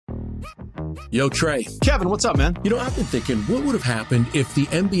Yo, Trey. Kevin, what's up, man? You know, I've been thinking, what would have happened if the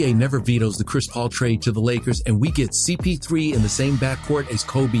NBA never vetoes the Chris Paul trade to the Lakers and we get CP3 in the same backcourt as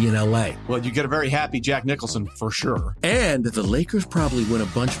Kobe in LA? Well, you get a very happy Jack Nicholson for sure. And the Lakers probably win a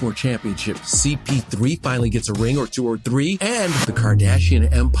bunch more championships. CP3 finally gets a ring or two or three, and the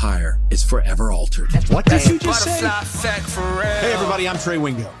Kardashian empire is forever altered. What did you just say? Hey, everybody, I'm Trey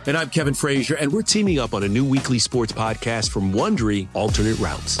Wingo. And I'm Kevin Frazier, and we're teaming up on a new weekly sports podcast from Wondery, Alternate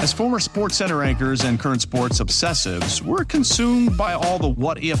Routes. As former Sports Center anchors and current sports obsessives, we're consumed by all the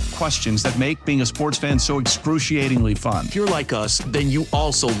what-if questions that make being a sports fan so excruciatingly fun. If you're like us, then you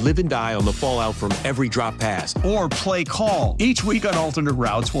also live and die on the fallout from every drop pass. Or play call. Each week on Alternate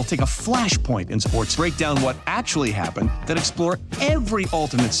Routes, we'll take a flashpoint in sports, break down what actually happened, then explore every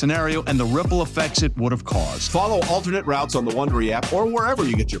alternate scenario and the ripple effects it would have caused. Follow Alternate Routes on the Wondery app or wherever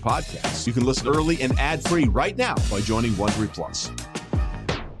you get your podcasts. You can listen early and ad-free right now by joining Wondery Plus.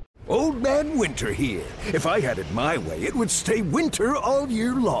 Old Man Winter here. If I had it my way, it would stay winter all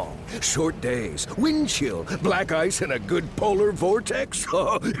year long. Short days, wind chill, black ice, and a good polar vortex.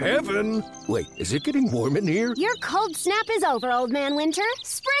 Oh, heaven! Wait, is it getting warm in here? Your cold snap is over, Old Man Winter.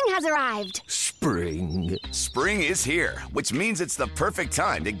 Spring has arrived. Spring. Spring is here, which means it's the perfect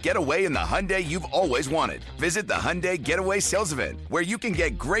time to get away in the Hyundai you've always wanted. Visit the Hyundai Getaway Sales Event, where you can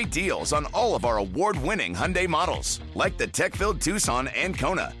get great deals on all of our award-winning Hyundai models, like the tech-filled Tucson and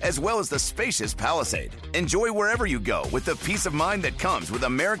Kona, as well as the spacious Palisade. Enjoy wherever you go with the peace of mind that comes with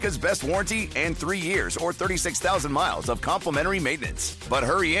America's best warranty and 3 years or 36,000 miles of complimentary maintenance. But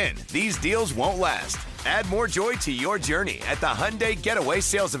hurry in, these deals won't last. Add more joy to your journey at the Hyundai Getaway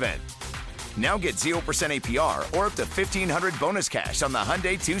Sales Event. Now get 0% APR or up to $1,500 bonus cash on the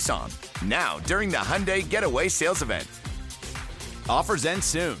Hyundai Tucson. Now, during the Hyundai Getaway Sales Event. Offers end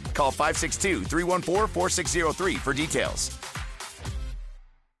soon. Call 562-314-4603 for details.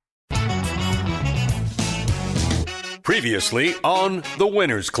 Previously on The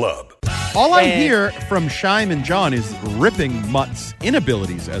Winners Club. All I hear from Scheim and John is ripping Mutt's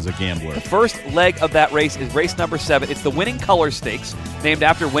inabilities as a gambler. The first leg of that race is race number 7. It's the Winning Colors Stakes, named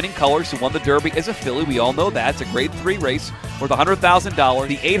after Winning Colors, who won the Derby as a filly. We all know that. It's a grade 3 race worth $100,000.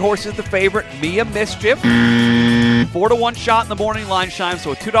 The 8 horses, the favorite, Mia Mischief. 4-1 shot in the morning line, Scheim.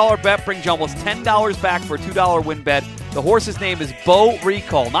 So a $2 bet brings you almost $10 back for a $2 win bet. The horse's name is Bo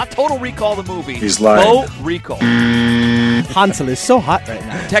Recall. Not Total Recall, the movie. He's lying. Bo Recall. Hansel is so hot right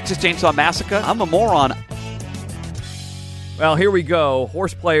now. Texas Chainsaw Massacre. I'm a moron. Well, here we go.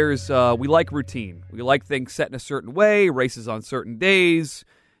 Horse players, we like routine. We like things set in a certain way, races on certain days.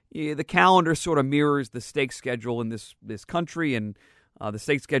 Yeah, the calendar sort of mirrors the stake schedule in this country and the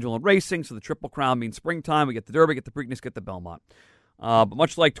stake schedule in racing. So the Triple Crown means springtime. We get the Derby, get the Preakness, get the Belmont. But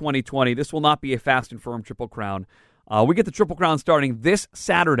much like 2020, this will not be a fast and firm Triple Crown. We get the Triple Crown starting this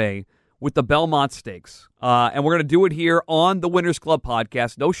Saturday with the Belmont Stakes. And we're going to do it here on the Winners Club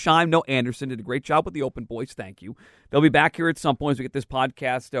podcast. No Scheim, no Anderson. Did a great job with the Open Boys. Thank you. They'll be back here at some point as we get this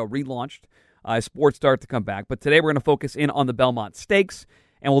podcast relaunched as sports start to come back. But today we're going to focus in on the Belmont Stakes,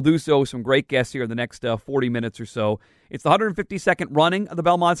 and we'll do so with some great guests here in the next 40 minutes or so. It's the 152nd running of the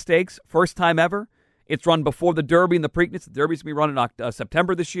Belmont Stakes, first time ever. It's run before the Derby and the Preakness. The Derby's going to be run in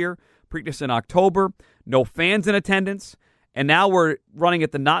September this year, Preakness in October. No fans in attendance. And now we're running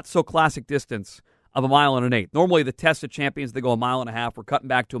at the not-so-classic distance of 1.1 miles. Normally, the test of champions, they go 1.5 miles. We're cutting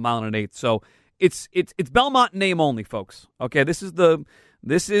back to 1.8 miles. So it's Belmont name only, folks. Okay, this is the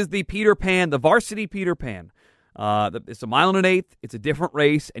Peter Pan, the varsity Peter Pan. It's 1.8 miles. It's a different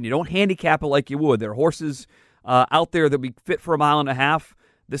race, and you don't handicap it like you would. There are horses out there that would be fit for 1.5 miles.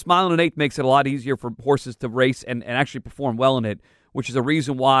 This 1.8 miles makes it a lot easier for horses to race and actually perform well in it, which is a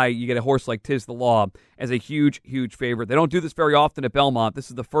reason why you get a horse like Tiz the Law as a huge, huge favorite. They don't do this very often at Belmont. This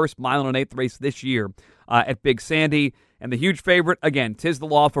is the first 1.8 miles race this year at Big Sandy. And the huge favorite, again, Tiz the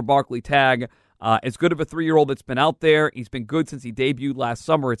Law for Barclay Tagg. As good of a 3-year-old that's been out there. He's been good since he debuted last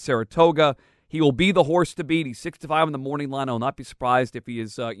summer at Saratoga. He will be the horse to beat. He's 6-5 in the morning line. I will not be surprised if he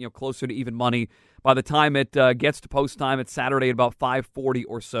is closer to even money by the time it gets to post time. It's Saturday at about 5:40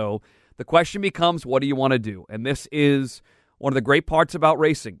 or so. The question becomes, what do you want to do? And this is one of the great parts about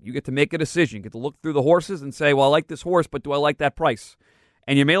racing. You get to make a decision. You get to look through the horses and say, well, I like this horse, but do I like that price?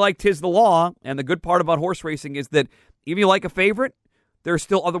 And you may like Tiz the Law, and the good part about horse racing is that even if you like a favorite, there are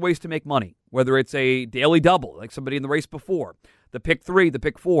still other ways to make money, whether it's a daily double, like somebody in the race before, the pick 3, the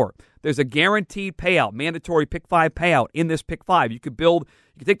pick 4. There's a guaranteed payout, mandatory pick 5 payout in this pick 5. You could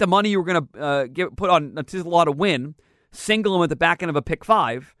take the money you were going to put on Tiz the Law to win, single them at the back end of a pick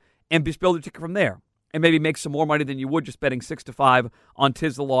 5, and just build a ticket from there. And maybe make some more money than you would just betting 6-5 on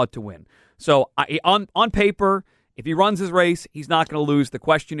Tiz the Law to win. So on paper, If he runs his race, he's not going to lose. The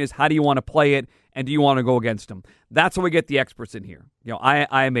question is, how do you want to play it, and do you want to go against him? That's why we get the experts in here.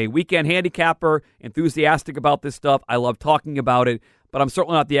 I am a weekend handicapper, enthusiastic about this stuff. I love talking about it, but I'm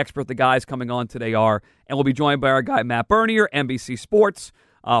certainly not the expert the guys coming on today are. And we'll be joined by our guy, Matt Bernier, NBC Sports,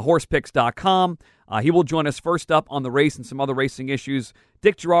 horsepicks.com. He will join us first up on the race and some other racing issues.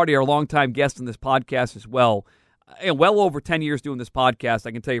 Dick Girardi, our longtime guest on this podcast as well. Well over 10 years doing this podcast,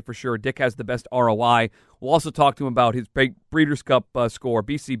 I can tell you for sure, Dick has the best ROI. We'll also talk to him about his Breeders' Cup score,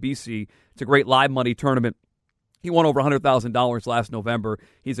 BCBC. It's a great live money tournament. He won over $100,000 last November.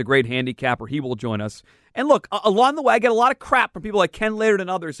 He's a great handicapper. He will join us. And look, along the way, I get a lot of crap from people like Ken Laird and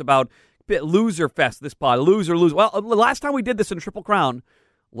others about loser fest, this pod. Loser. Well, the last time we did this in Triple Crown,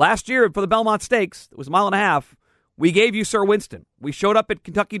 last year for the Belmont Stakes, it was a mile and a half, we gave you Sir Winston. We showed up at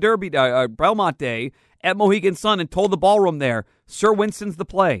Kentucky Derby, Belmont Day, at Mohegan Sun and told the ballroom there, Sir Winston's the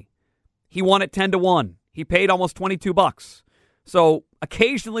play. He won at 10-1. He paid almost $22. So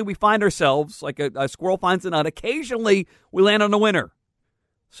occasionally we find ourselves, like a squirrel finds a nut, occasionally we land on a winner.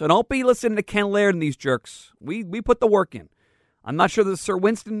 So don't be listening to Ken Laird and these jerks. We put the work in. I'm not sure there's Sir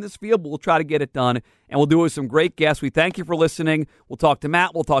Winston in this field, but we'll try to get it done, and we'll do it with some great guests. We thank you for listening. We'll talk to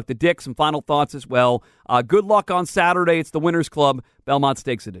Matt. We'll talk to Dick. Some final thoughts as well. Good luck on Saturday. It's the Winners Club, Belmont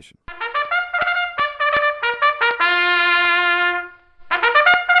Stakes Edition.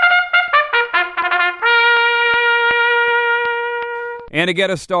 And to get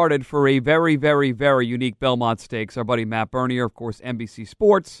us started for a very, very, very unique Belmont Stakes, our buddy Matt Bernier, of course, NBC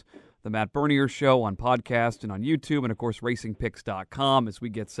Sports, the Matt Bernier Show on podcast and on YouTube, and, of course, racingpicks.com as we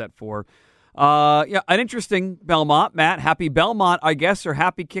get set for an interesting Belmont. Matt, happy Belmont, I guess, or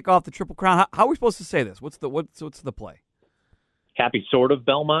happy kickoff the Triple Crown. How are we supposed to say this? What's the play? Happy sort of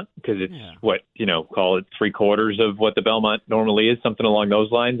Belmont, because it's call it 3/4 of what the Belmont normally is, something along those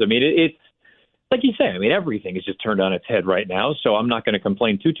lines. I mean, it's like you say, everything is just turned on its head right now, so I'm not going to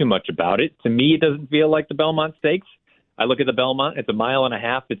complain too much about it. To me, it doesn't feel like the Belmont Stakes. I look at the Belmont, it's a mile and a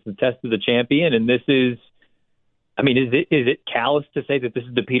half, it's the test of the champion, and this is, is it callous to say that this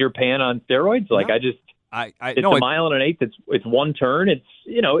is the Peter Pan on steroids? Like, no. It's a mile and an eighth, it's one turn,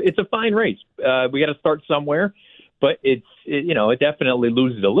 it's a fine race. We got to start somewhere. But it definitely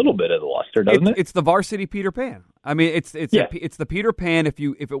loses a little bit of the luster, doesn't it? It's the varsity Peter Pan. It's the Peter Pan if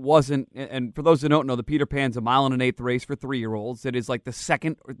it wasn't. And for those who don't know, the Peter Pan's a mile and an eighth race for 3-year-olds. It is like the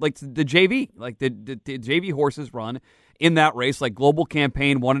second, like the JV, like the JV horses run in that race. Like Global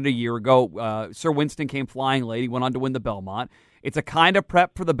Campaign won it a year ago. Sir Winston came flying late. He went on to win the Belmont. It's a kind of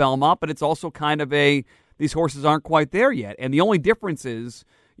prep for the Belmont, but it's also kind of these horses aren't quite there yet. And the only difference is,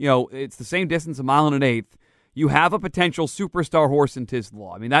 it's the same distance, a mile and an eighth. You have a potential superstar horse in Tiz the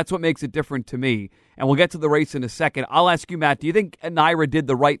Law. That's what makes it different to me. And we'll get to the race in a second. I'll ask you, Matt, do you think Naira did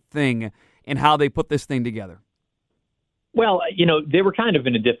the right thing in how they put this thing together? Well, they were kind of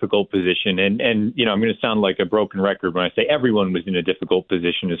in a difficult position. And I'm going to sound like a broken record when I say everyone was in a difficult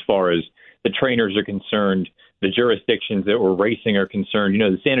position as far as the trainers are concerned, the jurisdictions that were racing are concerned.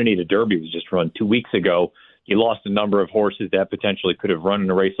 The Santa Anita Derby was just run 2 weeks ago. You lost a number of horses that potentially could have run in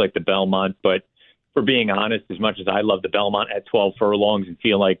a race like the Belmont, but for being honest, as much as I love the Belmont at 12 furlongs and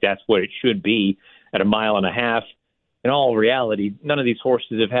feel like that's what it should be at a mile and a half, in all reality, none of these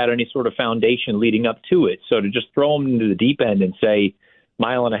horses have had any sort of foundation leading up to it. So to just throw them into the deep end and say,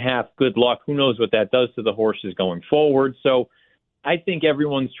 mile and a half, good luck, who knows what that does to the horses going forward. So I think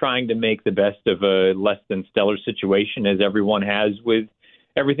everyone's trying to make the best of a less than stellar situation, as everyone has with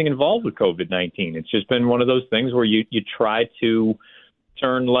everything involved with COVID-19. It's just been one of those things where you try to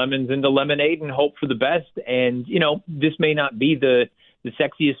turn lemons into lemonade and hope for the best. And, this may not be the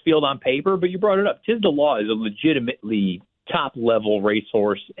sexiest field on paper, but you brought it up. Tiz the Law is a legitimately top-level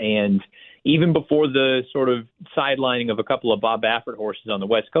racehorse. And even before the sort of sidelining of a couple of Bob Baffert horses on the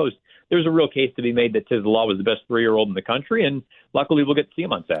West Coast, there's a real case to be made that Tiz the Law was the best 3-year-old in the country. And luckily, we'll get to see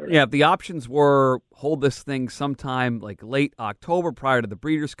him on Saturday. Yeah, the options were hold this thing sometime like late October prior to the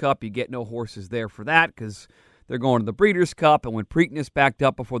Breeders' Cup. You get no horses there for that because they're going to the Breeders' Cup, and when Preakness backed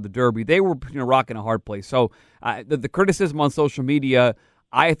up before the Derby, they were rocking a hard place. So the criticism on social media,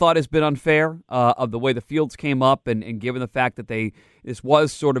 I thought, has been unfair of the way the fields came up, and given the fact that this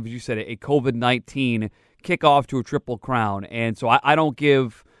was sort of, as you said, a COVID-19 kickoff to a Triple Crown. And so I don't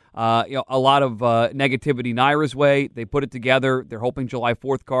give a lot of negativity Naira's way. They put it together. They're hoping July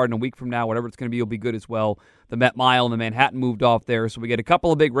 4th card, and a week from now, whatever it's going to be, will be good as well. The Met Mile and the Manhattan moved off there, so we get a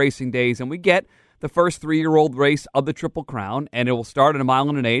couple of big racing days, and we get the first 3-year-old race of the Triple Crown, and it will start at a mile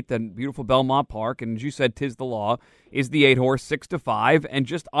and an eighth in beautiful Belmont Park. And as you said, Tiz the Law is the 8-horse, 6-5, and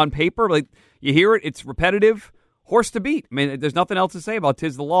just on paper, like you hear it, it's repetitive. horse to beat. I mean, there's nothing else to say about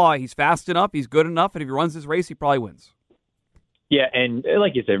Tiz the Law. He's fast enough, he's good enough, and if he runs this race, he probably wins. Yeah, and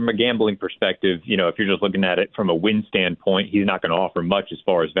like you said, from a gambling perspective, if you're just looking at it from a win standpoint, he's not going to offer much as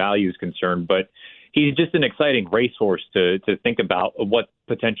far as value is concerned, but he's just an exciting racehorse to think about what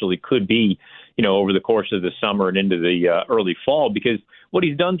potentially could be, over the course of the summer and into the early fall, because what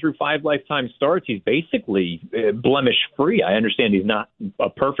he's done through 5 lifetime starts, he's basically blemish-free. I understand he's not a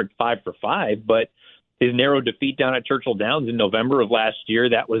perfect 5 for 5, but his narrow defeat down at Churchill Downs in November of last year,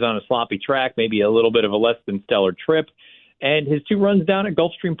 that was on a sloppy track, maybe a little bit of a less than stellar trip. And his 2 runs down at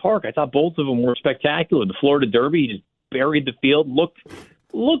Gulfstream Park, I thought both of them were spectacular. The Florida Derby, he just buried the field,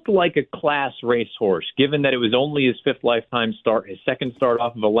 looked like a class racehorse, given that it was only his 5th lifetime start, his 2nd start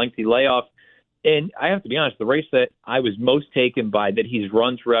off of a lengthy layoff. And I have to be honest, the race that I was most taken by that he's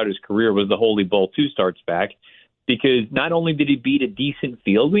run throughout his career was the Holy Bull 2 starts back, because not only did he beat a decent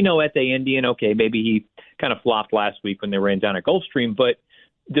field, we know at the Indian, okay, maybe he kind of flopped last week when they ran down at Gulfstream, but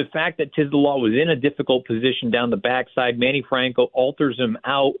the fact that Tiz the Law was in a difficult position down the backside, Manny Franco alters him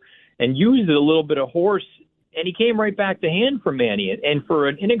out and uses a little bit of horse, and he came right back to hand for Manny. And for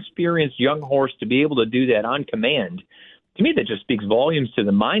an inexperienced young horse to be able to do that on command, to me, that just speaks volumes to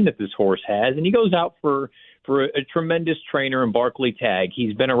the mind that this horse has. And he goes out for a tremendous trainer in Barkley Tagg.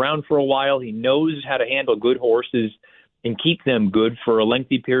 He's been around for a while. He knows how to handle good horses and keep them good for a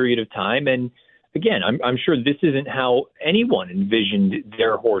lengthy period of time. And again, I'm sure this isn't how anyone envisioned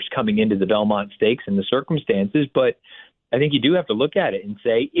their horse coming into the Belmont Stakes and the circumstances, but I think you do have to look at it and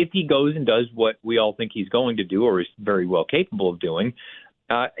say, if he goes and does what we all think he's going to do or is very well capable of doing,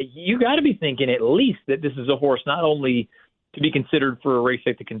 you got to be thinking at least that this is a horse not only to be considered for a race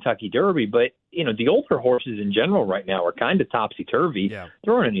like the Kentucky Derby, but, the older horses in general right now are kind of topsy-turvy. Yeah.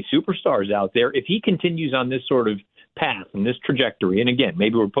 There aren't any superstars out there. If he continues on this sort of path and this trajectory, and again,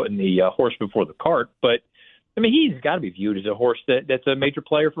 maybe we're putting the horse before the cart, but he's got to be viewed as a horse that's a major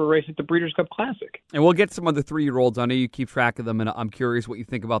player for a race at the Breeders' Cup Classic. And we'll get some of the 3-year-olds. I know you keep track of them, and I'm curious what you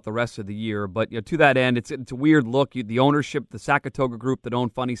think about the rest of the year. But to that end, it's a weird look. The ownership, the Saratoga group that own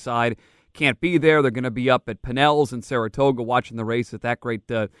Funny Side, can't be there. They're going to be up at Pinnell's in Saratoga watching the race at that great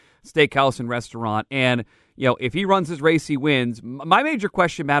steakhouse and restaurant. And, if he runs his race, he wins. My major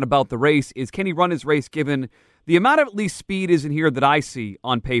question, Matt, about the race is, can he run his race given the amount of at least speed isn't here that I see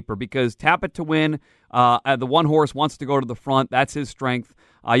on paper? Because Tap It to Win, the one horse wants to go to the front. That's his strength.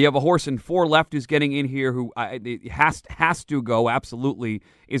 You have a horse in 4 left who's getting in here who has to go, absolutely,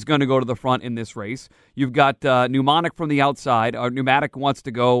 is going to go to the front in this race. You've got Pneumatic from the outside. Pneumatic wants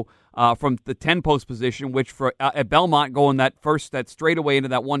to go from the 10-post position, which for at Belmont going that straightaway into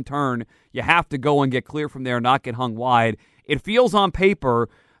that one turn, you have to go and get clear from there and not get hung wide. It feels on paper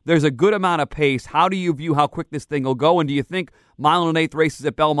there's a good amount of pace. How do you view how quick this thing will go? And do you think mile and 1/8 races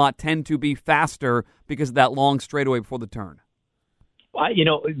at Belmont tend to be faster because of that long straightaway before the turn?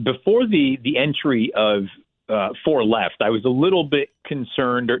 Before the entry of 4 left, I was a little bit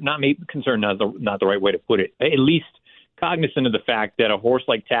concerned, or not the right way to put it, at least cognizant of the fact that a horse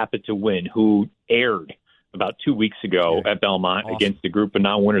like Tap It to Win, who aired about 2 weeks ago at Belmont against a group of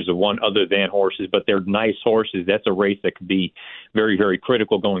non-winners of one other than horses, but they're nice horses. That's a race that could be very, very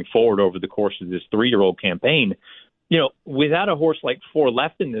critical going forward over the course of this 3-year-old campaign. Without a horse like 4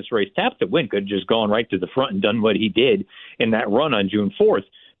 left in this race, Tap It to Win could have just gone right to the front and done what he did in that run on June 4th.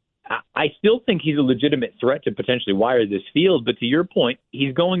 I still think he's a legitimate threat to potentially wire this field, but to your point,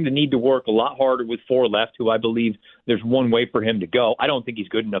 he's going to need to work a lot harder with 4 left, who I believe there's one way for him to go. I don't think he's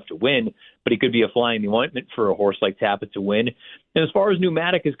good enough to win, but he could be a fly in the ointment for a horse like Tap It to Win. And as far as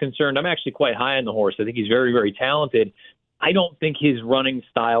Pneumatic is concerned, I'm actually quite high on the horse. I think he's very, very talented. I don't think his running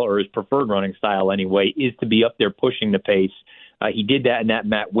style, or his preferred running style anyway, is to be up there pushing the pace. He did that in that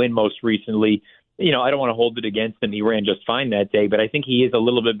Matt win most recently. I don't want to hold it against him. He ran just fine that day, but I think he is a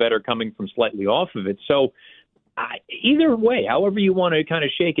little bit better coming from slightly off of it. So either way, however you want to kind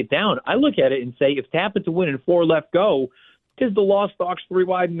of shake it down, I look at it and say, if Tap It to Win and 4 left go, Tiz the Law stalks 3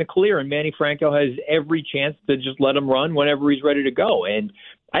 wide in the clear, and Manny Franco has every chance to just let him run whenever he's ready to go. And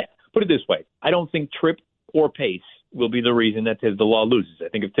I put it this way, I don't think trip or pace will be the reason that Tiz the Law loses. I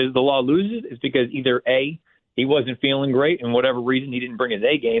think if Tiz the Law loses, it's because either A, he wasn't feeling great, and whatever reason he didn't bring his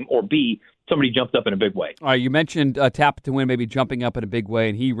A game, or B, somebody jumped up in a big way. All right, you mentioned Tap It to Win maybe jumping up in a big way,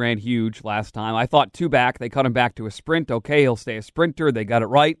 and he ran huge last time. I thought 2 back. They cut him back to a sprint. Okay, he'll stay a sprinter. They got it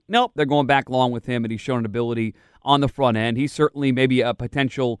right. Nope, they're going back long with him, and he's shown an ability on the front end. He's certainly maybe a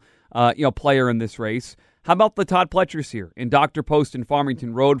potential player in this race. How about the Todd Pletchers here in Dr. Post in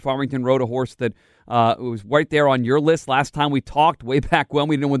Farmington Road? Farmington Road, a horse that was right there on your list last time we talked, way back when.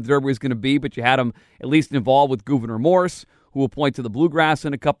 We didn't know when the Derby was going to be, but you had him at least involved with Gouverneur Morse, who will point to the Bluegrass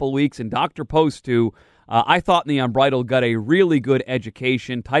in a couple of weeks, and Dr. Post, who I thought in the Unbridled got a really good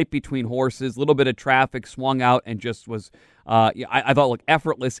education, tight between horses, a little bit of traffic, swung out, and just was, I thought, looked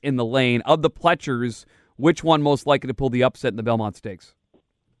effortless in the lane. Of the Pletchers, which one most likely to pull the upset in the Belmont Stakes?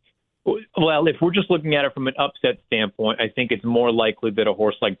 Well, if we're just looking at it from an upset standpoint, I think it's more likely that a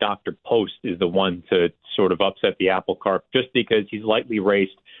horse like Dr. Post is the one to sort of upset the apple cart, just because he's lightly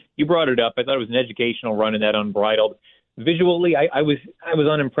raced. You brought it up. I thought it was an educational run in that Unbridled. Visually, I was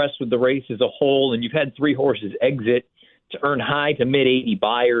unimpressed with the race as a whole, and you've had 3 horses exit to earn high to mid-80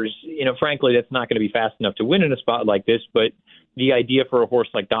 buyers. Frankly, that's not going to be fast enough to win in a spot like this, but the idea for a horse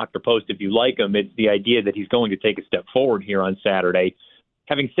like Dr. Post, if you like him, it's the idea that he's going to take a step forward here on Saturday.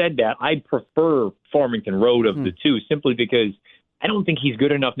 Having said that, I'd prefer Farmington Road of the two, simply because I don't think he's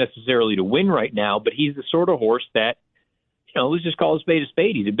good enough necessarily to win right now, but he's the sort of horse that, let's just call a spade a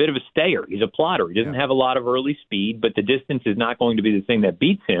spade. He's a bit of a stayer. He's a plotter. He doesn't have a lot of early speed, but the distance is not going to be the thing that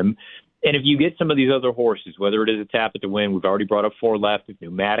beats him. And if you get some of these other horses, whether it is a Tapit to Win, we've already brought up 4 left. If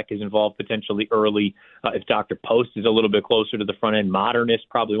Pneumatic is involved potentially early, if Dr. Post is a little bit closer to the front end, Modernist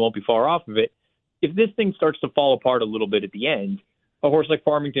probably won't be far off of it. If this thing starts to fall apart a little bit at the end, a horse like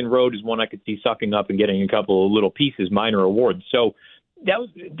Farmington Road is one I could see sucking up and getting a couple of little pieces, minor awards. So that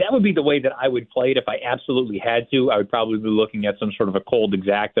would be the way that I would play it if I absolutely had to. I would probably be looking at some sort of a cold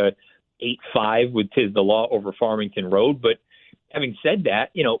exacta 8-5 with Tiz the Law over Farmington Road. But having said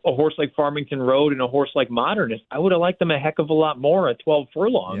that, a horse like Farmington Road and a horse like Modernist, I would have liked them a heck of a lot more at 12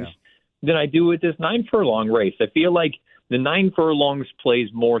 furlongs than I do at this 9 furlong race. I feel like the 9 furlongs plays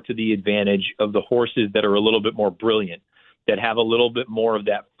more to the advantage of the horses that are a little bit more brilliant, that have a little bit more of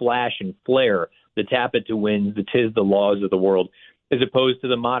that flash and flair, the Tapit to Wins, the Tiz the Laws of the world, as opposed to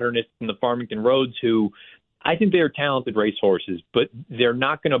the Modernists and the Farmington Roads, who I think they're talented racehorses, but they're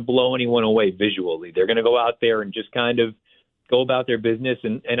not going to blow anyone away visually. They're going to go out there and just kind of go about their business,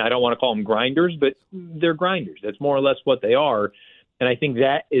 and I don't want to call them grinders, but they're grinders. That's more or less what they are. And I think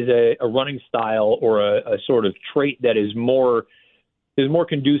that is a running style or a sort of trait that is more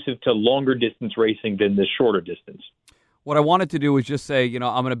conducive to longer distance racing than the shorter distance. What I wanted to do was just say, I'm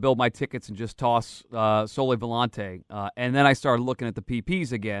going to build my tickets and just toss Sole Volante, and then I started looking at the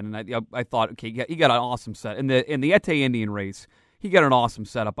PPs again, and I thought, okay, he got an awesome set in the Ete Indian race. He got an awesome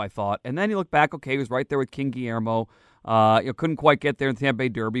setup, I thought, and then you look back, okay, he was right there with King Guillermo. Couldn't quite get there in the Tampa Bay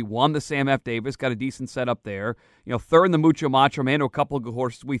Derby. Won the Sam F. Davis, got a decent setup there. Third in the Mucho Macho Man to a couple of good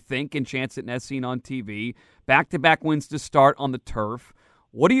horses we think, and chance it as seen on TV. Back-to-back wins to start on the turf.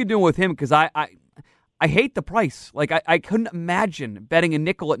 What are you doing with him? Because I hate the price. Like, I couldn't imagine betting a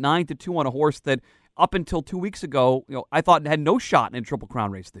nickel at 9-2 on a horse that up until 2 weeks ago, I thought had no shot in a Triple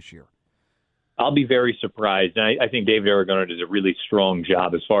Crown race this year. I'll be very surprised. And I think David Aragona does a really strong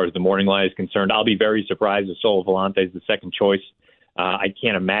job as far as the morning line is concerned. I'll be very surprised if Sole Volante is the second choice. I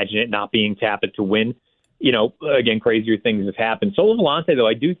can't imagine it not being Tapit to Win. Again, crazier things have happened. Sole Volante, though,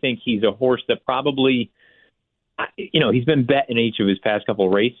 I do think he's a horse that probably, he's been bet in each of his past couple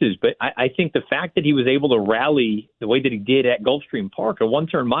of races, but I think the fact that he was able to rally the way that he did at Gulfstream Park, a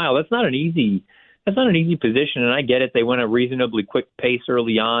one-turn mile, that's not an easy position, and I get it. They went a reasonably quick pace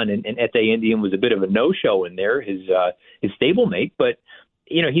early on, and Ete Indian was a bit of a no-show in there, his stablemate, but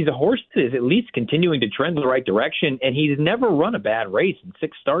he's a horse that is at least continuing to trend in the right direction, and he's never run a bad race in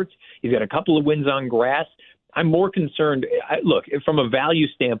 6 starts. He's got a couple of wins on grass. I'm more concerned. Look, from a value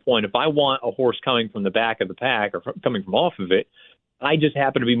standpoint, if I want a horse coming from the back of the pack or coming from off of it, I just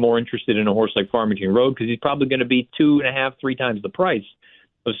happen to be more interested in a horse like Farmington Road because he's probably going to be 2.5, 3 times the price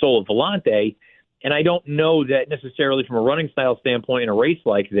of Sole Volante. And I don't know that necessarily from a running style standpoint in a race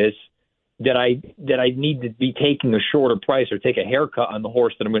like this that I need to be taking a shorter price or take a haircut on the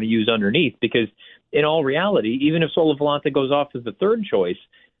horse that I'm going to use underneath, because in all reality, even if Sole Volante goes off as the third choice,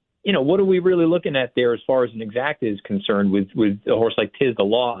 what are we really looking at there as far as an exacta is concerned with a horse like Tiz the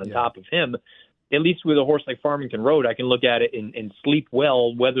Law on top of him? At least with a horse like Farmington Road, I can look at it and sleep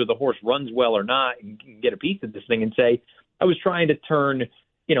well, whether the horse runs well or not, and get a piece of this thing and say, I was trying to turn,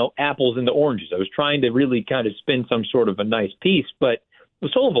 apples into oranges. I was trying to really kind of spin some sort of a nice piece. But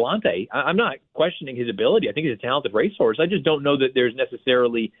with Sole Volante, I'm not questioning his ability. I think he's a talented racehorse. I just don't know that there's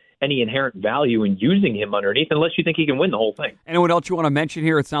necessarily any inherent value in using him underneath unless you think he can win the whole thing. Anyone else you want to mention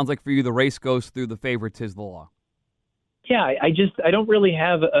here? It sounds like for you the race goes through the favorite Tiz the Law. Yeah, I don't really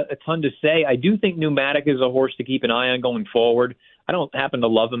have a ton to say. I do think Pneumatic is a horse to keep an eye on going forward. I don't happen to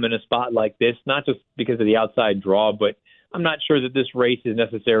love him in a spot like this, not just because of the outside draw, but I'm not sure that this race is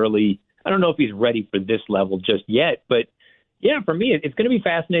necessarily, I don't know if he's ready for this level just yet, but yeah, for me, it's going to be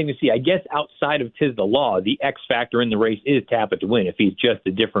fascinating to see. I guess outside of Tiz the Law, the X factor in the race is Tapit to Win if he's just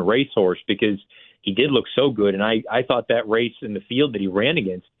a different racehorse, because he did look so good. And I thought that race in the field that he ran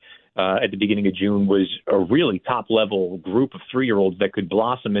against at the beginning of June was a really top-level group of 3-year-olds that could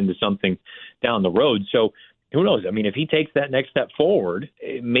blossom into something down the road. So who knows? I mean, if he takes that next step forward,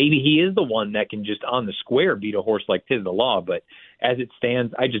 maybe he is the one that can just on the square beat a horse like Tiz the Law. But as it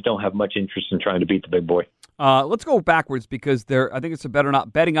stands, I just don't have much interest in trying to beat the big boy. Let's go backwards because I think it's a better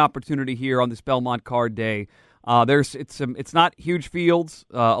not betting opportunity here on this Belmont card day. It's not huge fields.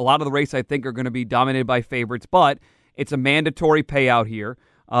 A lot of the race I think are going to be dominated by favorites, but it's a mandatory payout here.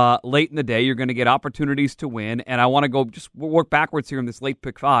 Late in the day, you're going to get opportunities to win, and I want to go just work backwards here in this late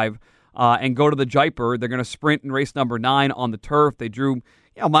pick 5 and go to the Jaipur. They're going to sprint in race number 9 on the turf. They drew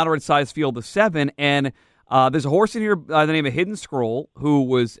moderate-sized field of 7, and there's a horse in here by the name of Hidden Scroll who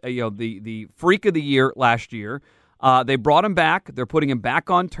was the freak of the year last year. They brought him back. They're putting him back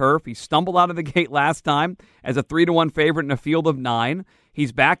on turf. He stumbled out of the gate last time as a 3-1 favorite in a field of 9.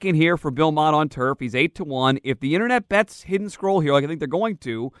 He's back in here for Belmont on turf. He's 8-1. If the internet bets Hidden Scroll here, like I think they're going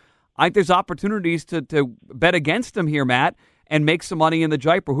to, I think there's opportunities to bet against him here, Matt, and make some money in the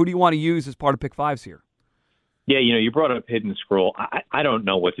Jaipur. Who do you want to use as part of pick 5s here? Yeah, you brought up Hidden Scroll. I don't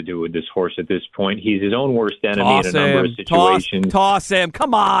know what to do with this horse at this point. He's his own worst enemy in a number of situations. Toss him.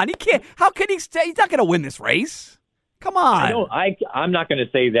 Come on. He can't. How can he stay? He's not going to win this race. Come on. I'm not going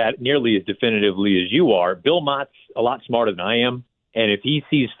to say that nearly as definitively as you are. Bill Mott's a lot smarter than I am. And if he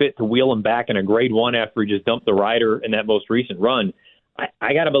sees fit to wheel him back in a grade 1 after he just dumped the rider in that most recent run,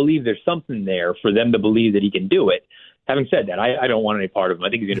 I got to believe there's something there for them to believe that he can do it. Having said that, I don't want any part of him. I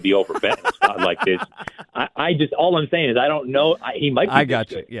think he's going to be overbet in a spot like this. All I'm saying is I don't know. He might be. I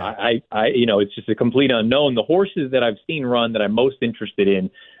got you. Good. Yeah. It's just a complete unknown. The horses that I've seen run that I'm most interested in,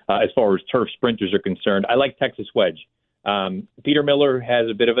 as far as turf sprinters are concerned, I like Texas Wedge. Peter Miller has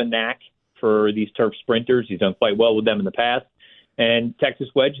a bit of a knack for these turf sprinters. He's done quite well with them in the past. And Texas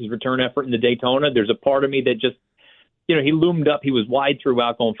Wedge, his return effort in the Daytona, there's a part of me that just, he loomed up. He was wide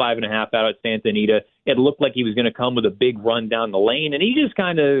throughout, going 5.5 out at Santa Anita. It looked like he was going to come with a big run down the lane, and he just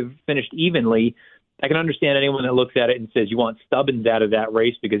kind of finished evenly. I can understand anyone that looks at it and says you want Stubbins out of that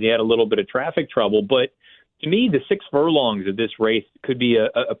race because he had a little bit of traffic trouble. But to me, the 6 furlongs of this race could be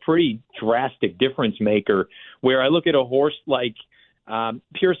a pretty drastic difference maker, where I look at a horse like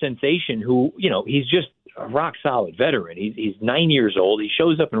Pure Sensation, who, he's just a rock-solid veteran. He's 9 years old. He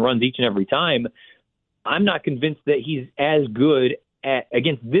shows up and runs each and every time. I'm not convinced that he's as good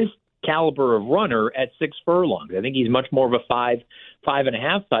against this caliber of runner at 6 furlongs. I think he's much more of a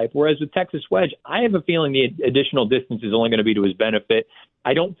 5.5 type, whereas with Texas Wedge, I have a feeling the additional distance is only going to be to his benefit.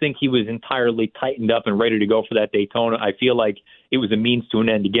 I don't think he was entirely tightened up and ready to go for that Daytona. I feel like it was a means to an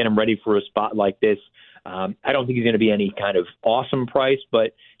end to get him ready for a spot like this. I don't think he's going to be any kind of awesome price,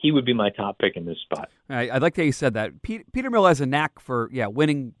 but he would be my top pick in this spot. I like how you said that. Peter Miller has a knack for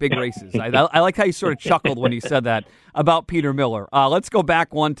winning big races. I like how you sort of chuckled when you said that about Peter Miller. Let's go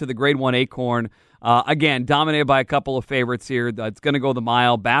back one to the Grade 1 Acorn. Again, dominated by a couple of favorites here. It's going to go the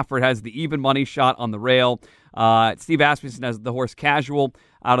mile. Baffert has the even money shot on the rail. Steve Asmussen has the horse Casual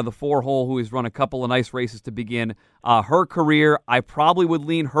out of the 4-hole, who has run a couple of nice races to begin her career. I probably would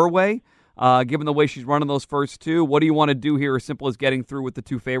lean her way. Given the way she's running those first 2. What do you want to do here as simple as getting through with the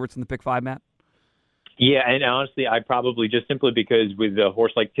 2 favorites in the pick 5, Matt? Yeah, and honestly, I probably just simply because with a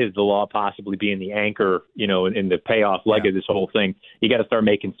horse like Tiz the Law possibly being the anchor, in the payoff leg of this whole thing, you got to start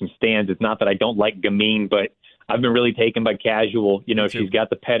making some stands. It's not that I don't like Gamine, but I've been really taken by Casual. She's got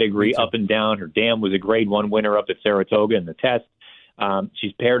the pedigree up and down. Her dam was a Grade 1 winner up at Saratoga in the test.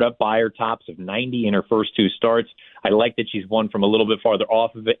 She's paired up by her tops of 90 in her first 2 starts. I like that she's won from a little bit farther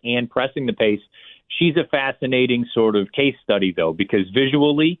off of it and pressing the pace. She's a fascinating sort of case study, though, because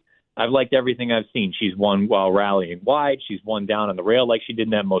visually, I've liked everything I've seen. She's won while rallying wide. She's won down on the rail like she did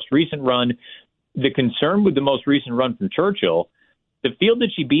in that most recent run. The concern with the most recent run from Churchill, the field that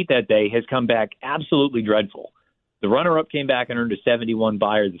she beat that day has come back absolutely dreadful. The runner-up came back and earned a 71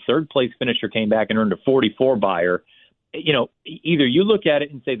 buyer. The third-place finisher came back and earned a 44 buyer. Either you look at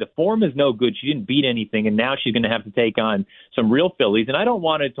it and say the form is no good, she didn't beat anything, and now she's going to have to take on some real fillies. And I don't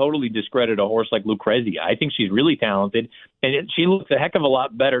want to totally discredit a horse like Lucrezia. I think she's really talented, and she looks a heck of a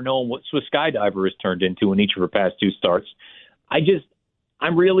lot better knowing what Swiss Skydiver has turned into in each of her past 2 starts.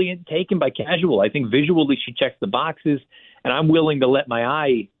 I'm really taken by Casual. I think visually she checks the boxes, and I'm willing to let my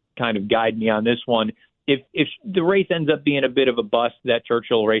eye kind of guide me on this one. If the race ends up being a bit of a bust, that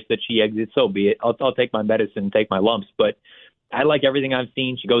Churchill race that she exits, so be it. I'll take my medicine and take my lumps. But I like everything I've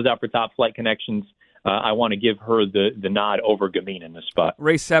seen. She goes out for top flight connections. I want to give her the nod over Gamine in this spot.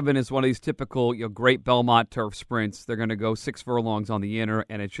 Race 7 is one of these typical great Belmont turf sprints. They're going to go 6 furlongs on the inner,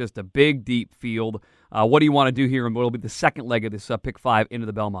 and it's just a big, deep field. What do you want to do here, and what will be the second leg of this pick 5 into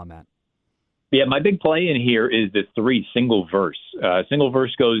the Belmont, Matt? Yeah, my big play in here is the 3 Single Verse. Single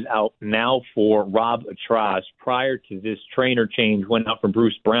Verse goes out now for Rob Atras. Prior to this trainer change, went out for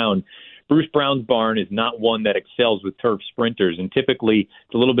Bruce Brown. Bruce Brown's barn is not one that excels with turf sprinters, and typically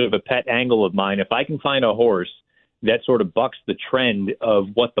it's a little bit of a pet angle of mine. If I can find a horse that sort of bucks the trend of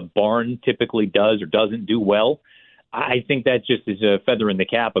what the barn typically does or doesn't do well, I think that just is a feather in the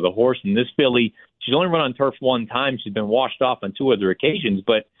cap of the horse. And this filly, she's only run on turf one time. She's been washed off on 2 other occasions,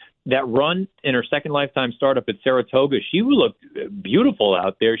 but that run in her second lifetime startup at Saratoga, she looked beautiful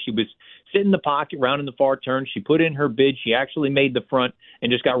out there. She was sitting in the pocket, rounding the far turn. She put in her bid. She actually made the front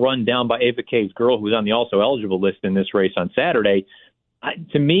and just got run down by Ava Kay's Girl, who was on the also eligible list in this race on Saturday.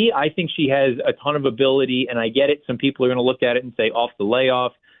 To me, I think she has a ton of ability, and I get it. Some people are going to look at it and say off the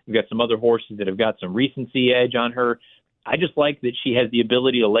layoff. We've got some other horses that have got some recency edge on her. I just like that she has the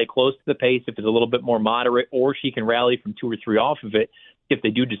ability to lay close to the pace if it's a little bit more moderate, or she can rally from 2 or 3 off of it if they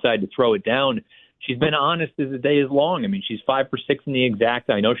do decide to throw it down. She's been honest as the day is long. I mean, she's 5 for 6 in the exact.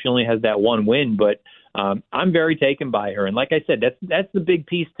 I know she only has that 1 win, but I'm very taken by her. And like I said, that's the big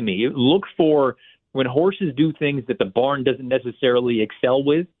piece to me. Look for when horses do things that the barn doesn't necessarily excel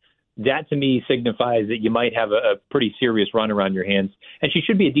with. That to me signifies that you might have a pretty serious run around your hands. And she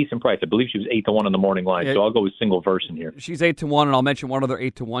should be a decent price. I believe she was 8-1 on the morning line, so I'll go with Single Verse in here. She's 8-1, and I'll mention one other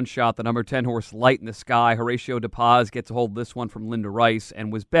 8-1 shot, the number 10 horse Light in the Sky. Horatio De Paz gets a hold of this one from Linda Rice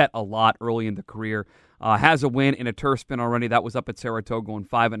and was bet a lot early in the career. Has a win in a turf spin already. That was up at Saratoga in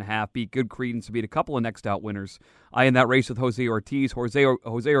 5.5. Beat Good Credence to beat a couple of next out winners in that race with Jose Ortiz.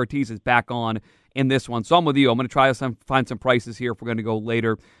 Jose Ortiz is back on in this one. So I'm with you. I'm going to try to find some prices here if we're going to go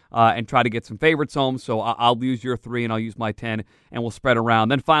later and try to get some favorites home. So I'll use your 3 and I'll use my 10, and we'll spread around.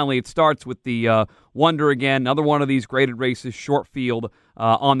 Then finally it starts with the Wonder again, another one of these graded races, short field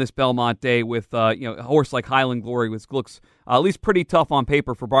on this Belmont day with a horse like Highland Glory, which looks at least pretty tough on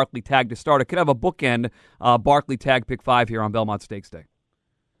paper for Barclay Tagg to start. It could have a bookend Barclay Tagg pick 5 here on Belmont Stakes Day.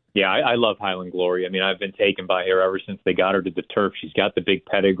 Yeah, I love Highland Glory. I mean, I've been taken by her ever since they got her to the turf. She's got the big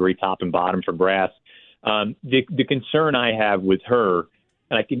pedigree, top and bottom for grass. The concern I have with her,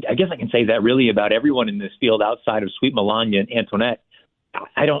 and I guess I can say that really about everyone in this field outside of Sweet Melania and Antoinette,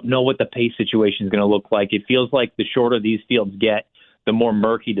 I don't know what the pace situation is going to look like. It feels like the shorter these fields get, the more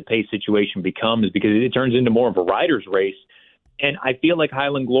murky the pace situation becomes because it turns into more of a rider's race. And I feel like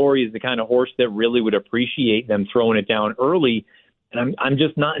Highland Glory is the kind of horse that really would appreciate them throwing it down early. And I'm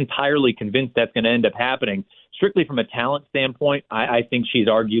just not entirely convinced that's going to end up happening. Strictly from a talent standpoint, I think she's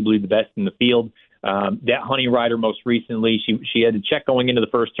arguably the best in the field. That Honey Rider most recently, she had to check going into the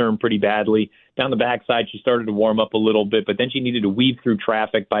first turn pretty badly. Down the backside, she started to warm up a little bit, but then she needed to weave through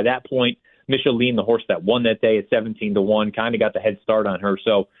traffic. By that point, Micheline, the horse that won that day at 17-1, kind of got the head start on her.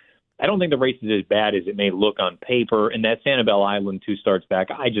 So I don't think the race is as bad as it may look on paper. And that Sanibel Island 2 starts back,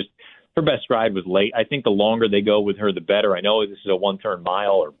 her best ride was late. I think the longer they go with her, the better. I know this is a 1-turn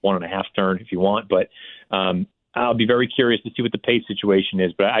mile or 1.5 turn if you want, but I'll be very curious to see what the pace situation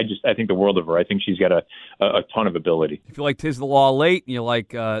is. But I think the world of her. I think she's got a ton of ability. If you like Tiz the Law late and you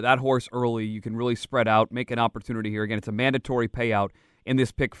like that horse early, you can really spread out, make an opportunity here. Again, it's a mandatory payout in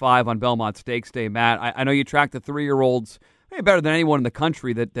this pick 5 on Belmont Stakes Day. Matt, I know you track the 3-year-olds maybe better than anyone in the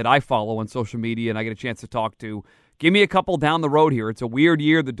country that I follow on social media and I get a chance to talk to. Give me a couple down the road here. It's a weird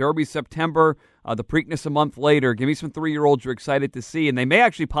year. The Derby's September, the Preakness a month later. Give me some 3-year-olds you're excited to see, and they may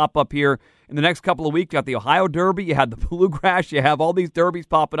actually pop up here in the next couple of weeks. You got the Ohio Derby, you had the Bluegrass, you have all these Derbies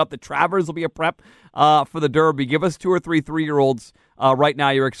popping up. The Travers will be a prep for the Derby. Give us 2 or 3 3-year-olds right now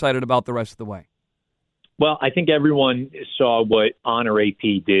you're excited about the rest of the way. Well, I think everyone saw what Honor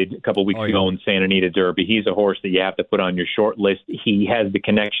AP did a couple of weeks ago in Santa Anita Derby. He's a horse that you have to put on your short list. He has the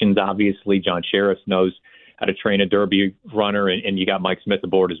connections, obviously. John Sheriff knows how to train a Derby runner, and you got Mike Smith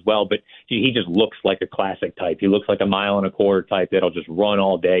aboard as well. But he just looks like a classic type. He looks like a 1.25 mile type that'll just run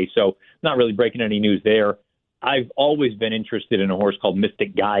all day. So not really breaking any news there. I've always been interested in a horse called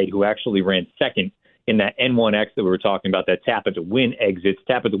Mystic Guide, who actually ran second in that N1X that we were talking about, that Tap It to Win exits.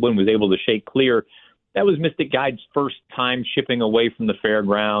 Tap It to Win was able to shake clear. That was Mystic Guide's first time shipping away from the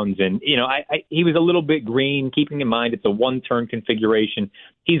fairgrounds. And, he was a little bit green, keeping in mind it's a 1-turn configuration.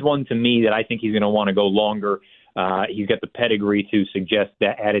 He's one to me that I think he's going to want to go longer. He's got the pedigree to suggest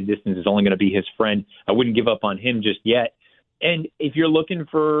that added distance is only going to be his friend. I wouldn't give up on him just yet. And if you're looking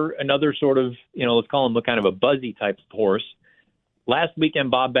for another sort of, let's call him kind of a buzzy type of horse, last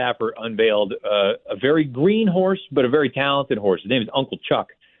weekend Bob Baffert unveiled a very green horse, but a very talented horse. His name is Uncle Chuck.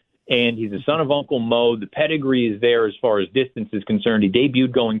 And he's the son of Uncle Mo. The pedigree is there as far as distance is concerned. He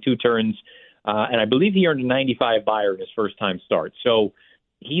debuted going 2 turns, and I believe he earned a 95 buyer in his first time start. So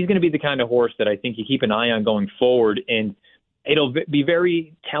he's going to be the kind of horse that I think you keep an eye on going forward. And it'll be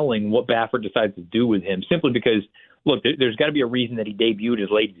very telling what Baffert decides to do with him, simply because, look, there's got to be a reason that he debuted as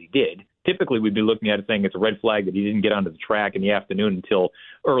late as he did. Typically, we'd be looking at it saying it's a red flag that he didn't get onto the track in the afternoon until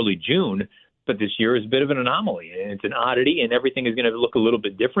early June. But this year is a bit of an anomaly, and it's an oddity, and everything is going to look a little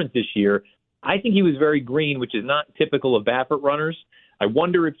bit different this year. I think he was very green, which is not typical of Baffert runners. I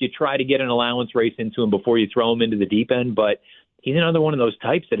wonder if you try to get an allowance race into him before you throw him into the deep end, but he's another one of those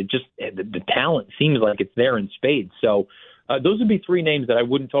types that the talent seems like it's there in spades. So those would be three names that I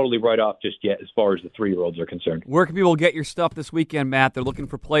wouldn't totally write off just yet as far as the 3-year-olds are concerned. Where can people get your stuff this weekend, Matt? They're looking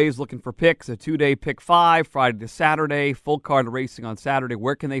for plays, looking for picks, a 2-day pick 5, Friday to Saturday, full card racing on Saturday.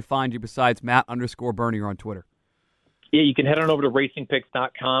 Where can they find you besides Matt_Bernier on Twitter? Yeah, you can head on over to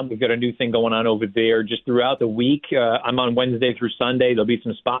racingpicks.com. We've got a new thing going on over there just throughout the week. I'm on Wednesday through Sunday. There'll be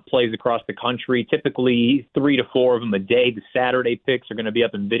some spot plays across the country, typically 3 to 4 of them a day. The Saturday picks are going to be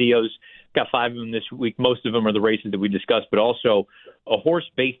up in videos. Got 5 of them this week. Most of them are the races that we discussed, but also a horse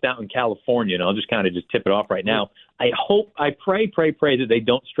based out in California, and I'll just kind of tip it off right now. I pray that they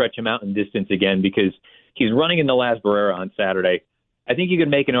don't stretch him out in distance again, because he's running in the Las Barrera on Saturday. I think you could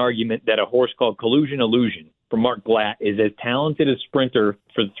make an argument that a horse called Collusion Illusion from Mark Glatt is as talented a sprinter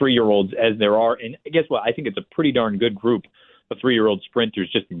for the 3-year-olds as there are. And guess what? I think it's a pretty darn good group of 3-year-old sprinters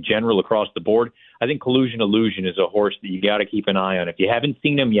just in general across the board. I think Collusion Illusion is a horse that you got to keep an eye on. If you haven't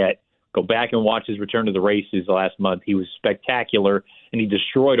seen him yet, go back and watch his return to the races last month. He was spectacular, and he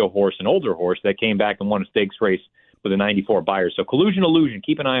destroyed a horse, an older horse, that came back and won a stakes race with a 94 buyer. So Collusion Illusion,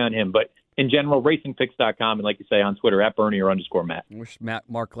 keep an eye on him. But in general, racingpicks.com, and like you say, on Twitter, @Bernier_Matt. I wish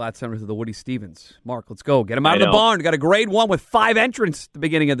Mark Glatt sent to the Woody Stevens. Mark, let's go. Get him out of the barn. Got a grade 1 with 5 entrants at the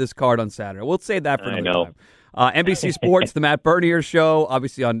beginning of this card on Saturday. We'll save that for another time. NBC Sports, The Matt Bernier Show,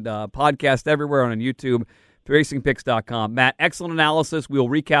 obviously on podcast everywhere, on YouTube, racingpicks.com. Matt, excellent analysis. We'll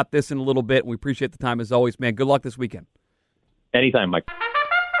recap this in a little bit, and we appreciate the time as always, man. Good luck this weekend. Anytime, Mike.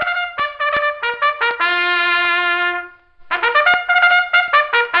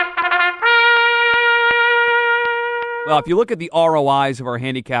 Well, if you look at the ROIs of our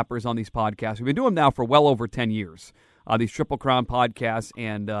handicappers on these podcasts, we've been doing them now for well over 10 years. These Triple Crown podcasts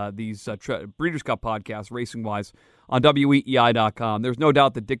and these Breeders' Cup podcasts, racing-wise, on WEEI.com. There's no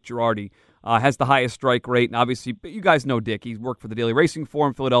doubt that Dick Girardi has the highest strike rate. And obviously, you guys know Dick. He's worked for the Daily Racing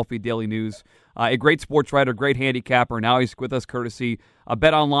Forum, Philadelphia Daily News, a great sports writer, great handicapper. Now he's with us courtesy of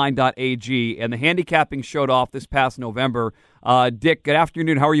betonline.ag. And the handicapping showed off this past November. Dick, good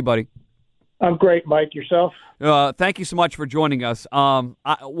afternoon. How are you, buddy? I'm great, Mike. Yourself? Thank you so much for joining us.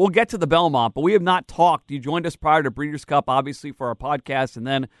 We'll get to the Belmont, but we have not talked. You joined us prior to Breeders' Cup, obviously, for our podcast, and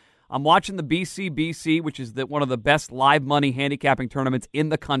then I'm watching the BCBC, which is one of the best live money handicapping tournaments in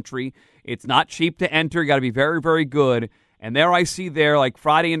the country. It's not cheap to enter. You got to be very, very good. And there I see like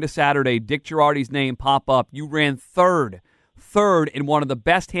Friday into Saturday, Dick Girardi's name pop up. You ran third in one of the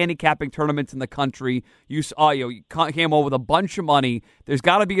best handicapping tournaments in the country. You came over with a bunch of money. There's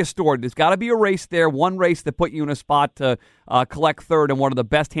got to be a story. There's got to be a race there, one race that put you in a spot to collect third in one of the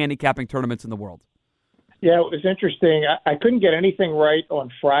best handicapping tournaments in the world. Yeah, it was interesting. I couldn't get anything right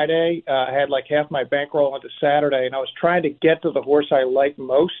on Friday. I had like half my bankroll onto Saturday, and I was trying to get to the horse I liked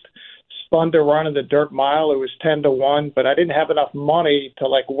most. Spun to run in the dirt mile. It was 10-1, but I didn't have enough money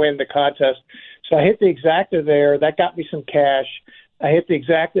to win the contest. So I hit the exacta there. That got me some cash. I hit the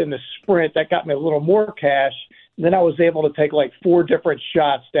exacta in the sprint. That got me a little more cash. And then I was able to take 4 different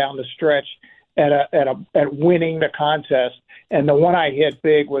shots down the stretch at winning the contest. And the one I hit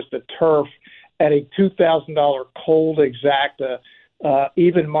big was the turf at a $2,000 cold exacta.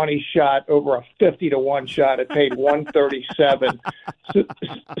 Even money shot over a 50-1 shot. It paid 137.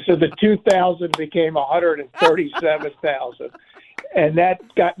 So the 2,000 became 137,000, and that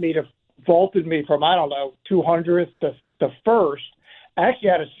got me to vaulted me from 200th to first. I actually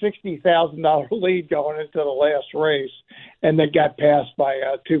had a $60,000 lead going into the last race, and then got passed by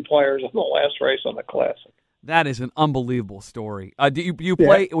 2 players in the last race on the Classic. That is an unbelievable story. Do you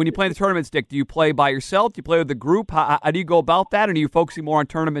play when you play the tournaments, Dick? Do you play by yourself? Do you play with the group? How do you go about that? And are you focusing more on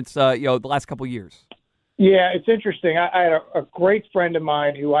tournaments? The last couple of years. Yeah, it's interesting. I had a great friend of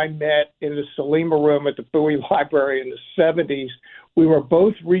mine who I met in the Salima room at the Bowie Library in the 70s. We were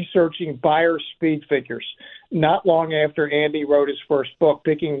both researching Beyer speed figures. Not long after Andy wrote his first book,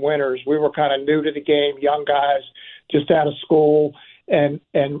 Picking Winners, we were kind of new to the game, young guys, just out of school. And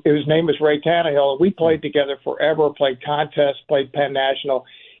his name was Ray Tannehill. We played together forever, played contests, played Penn National.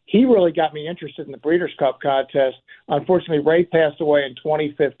 He really got me interested in the Breeders' Cup contest. Unfortunately, Ray passed away in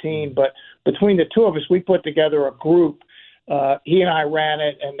 2015, but between the two of us, we put together a group. He and I ran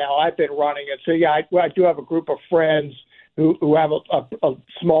it, and now I've been running it. So, yeah, I do have a group of friends who have a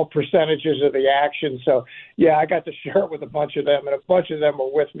small percentages of the action. So, yeah, I got to share it with a bunch of them, and a bunch of them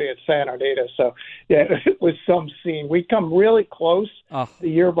were with me at Santa Anita. So, yeah, it was some scene. We come really close the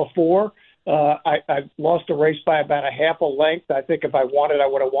year before. I lost a race by about a half a length. I think if I wanted, I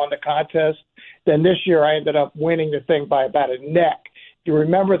would have won the contest. Then this year I ended up winning the thing by about a neck. If you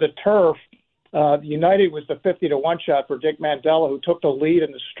remember the turf, United was the 50-1 shot for Dick Mandela, who took the lead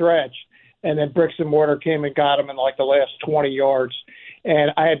in the stretch, and then Bricks and Mortar came and got him in like the last 20 yards.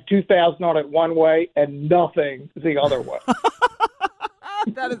 And I had 2,000 on it one way and nothing the other way.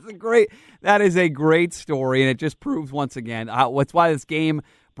 That is a great story, and it just proves once again what's why this game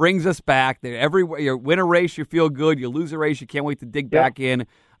brings us back. You win a race, you feel good. You lose a race, you can't wait to dig back in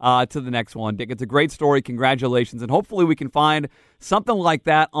to the next one. Dick, it's a great story. Congratulations, and hopefully we can find something like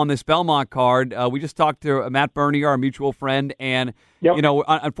that on this Belmont card. We just talked to Matt Bernier, our mutual friend, and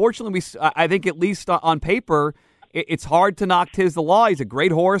unfortunately, I think at least on paper, it's hard to knock Tiz the Law. He's a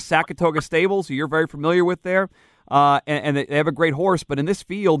great horse, Saratoga Stables, who you're very familiar with there. And they have a great horse, but in this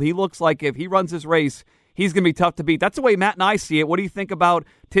field, he looks like if he runs his race, he's going to be tough to beat. That's the way Matt and I see it. What do you think about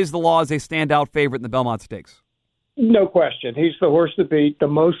Tiz the Law as a standout favorite in the Belmont Stakes? No question. He's the horse to beat, the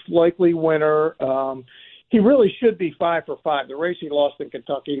most likely winner. He really should be 5 for 5. The race he lost in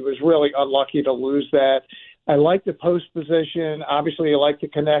Kentucky, he was really unlucky to lose that. I like the post position. Obviously, I like the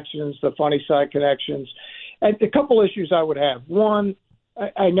connections, the funny side connections. And a couple issues I would have. One,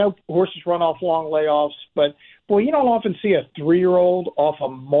 I know horses run off long layoffs, but, boy, you don't often see a 3-year-old off a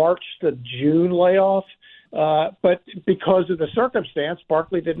March to June layoff. But because of the circumstance,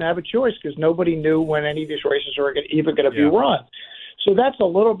 Barkley didn't have a choice because nobody knew when any of these races were even going to be run. So that's a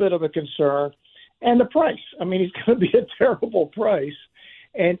little bit of a concern. And the price. I mean, he's going to be a terrible price.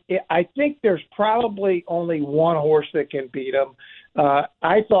 And I think there's probably only one horse that can beat him.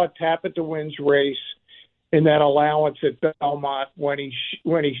 I thought Tap It to Win's race in that allowance at Belmont when he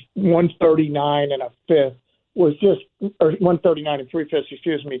 139 and a fifth was just, or 139 and 3/5,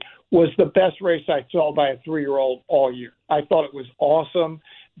 excuse me, was the best race I saw by a 3-year-old all year. I thought it was awesome,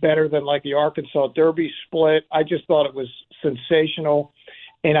 better than like the Arkansas Derby split. I just thought it was sensational.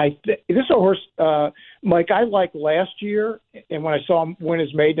 And this is a horse, Mike, I liked last year, and when I saw him win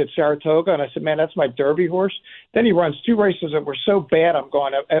his maiden at Saratoga, and I said, man, that's my Derby horse. Then he runs 2 races that were so bad, I'm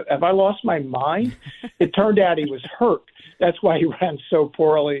going, have I lost my mind? It turned out he was hurt. That's why he ran so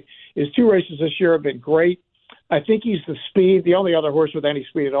poorly. His 2 races this year have been great. I think he's the speed. The only other horse with any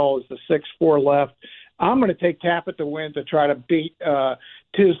speed at all is the 6-4 left. I'm going to take Tap It to Win to try to beat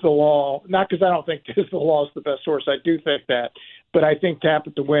Tiz the Law. Not because I don't think Tiz the Law is the best horse. I do think that. But I think Tap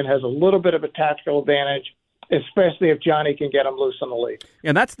It to Win has a little bit of a tactical advantage, especially if Johnny can get him loose on the lead.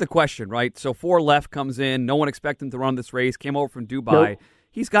 And that's the question, right? So 4 left comes in. No one expected him to run this race. Came over from Dubai. Nope.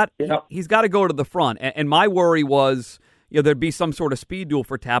 He's got to go to the front. And my worry was, there'd be some sort of speed duel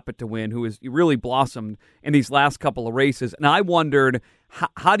for Tap It to Win, who has really blossomed in these last couple of races. And I wondered,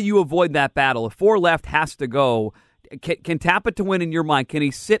 how do you avoid that battle? If 4 left has to go, can Tap It to Win in your mind? Can he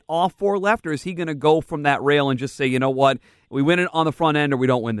sit off 4 left, or is he going to go from that rail and just say, you know what, we win it on the front end or we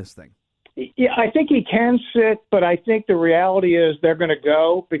don't win this thing? Yeah, I think he can sit, but I think the reality is they're going to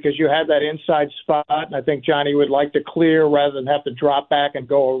go because you have that inside spot, and I think Johnny would like to clear rather than have to drop back and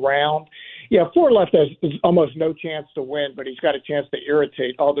go around. Yeah, 4 left has almost no chance to win, but he's got a chance to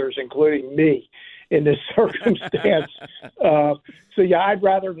irritate others, including me, in this circumstance. I'd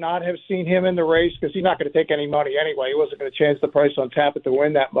rather not have seen him in the race because he's not going to take any money anyway. He wasn't going to change the price on Tap It to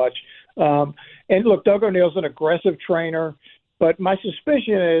Win that much. And look, Doug O'Neill's an aggressive trainer, but my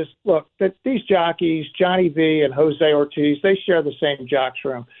suspicion is, look, that these jockeys, Johnny V and Jose Ortiz, they share the same jocks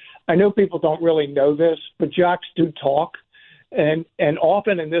room. I know people don't really know this, but jocks do talk. And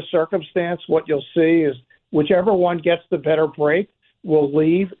often in this circumstance, what you'll see is whichever one gets the better break will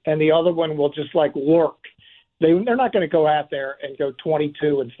leave, and the other one will just lurk. They're not going to go out there and go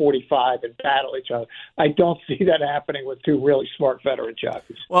 22 and 45 and battle each other. I don't see that happening with 2 really smart veteran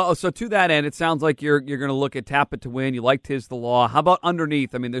jockeys. Well, so to that end, it sounds like you're going to look at Tap It to Win. You like Tiz the Law. How about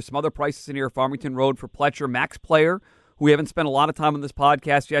underneath? I mean, there's some other prices in here. Farmington Road for Pletcher, Max Player, who we haven't spent a lot of time on this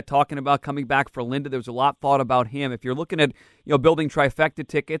podcast yet talking about coming back for Linda. There's a lot thought about him. If you're looking at building trifecta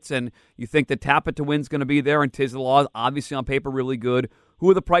tickets and you think that Tap It to Win's going to be there and Tiz the Law is obviously on paper really good, who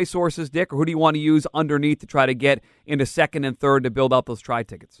are the price sources, Dick, or who do you want to use underneath to try to get into second and third to build out those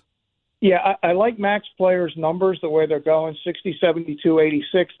tri-tickets? Yeah, I like Max Player's numbers, the way they're going, 60, 72,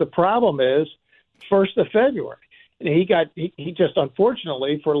 86. The problem is 1st of February. And he just,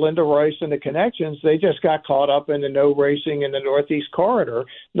 unfortunately, for Linda Rice and the connections, they just got caught up in the no racing in the Northeast Corridor.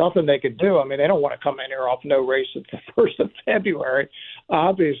 Nothing they could do. I mean, they don't want to come in here off no race at the 1st of February,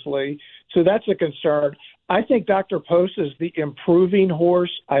 obviously. So that's a concern. I think Dr. Post is the improving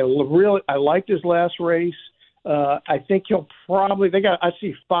horse. I liked his last race. I think he'll probably I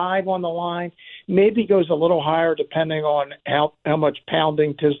see 5 on the line. Maybe goes a little higher depending on how much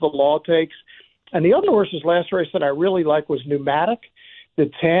pounding Tis the Law takes. And the other horse's last race that I really like was Pneumatic,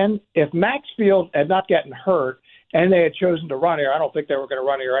 the 10. If Maxfield had not gotten hurt and they had chosen to run here, I don't think they were going to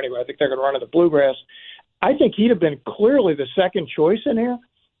run here anyway. I think they're going to run in the Bluegrass. I think he'd have been clearly the second choice in here.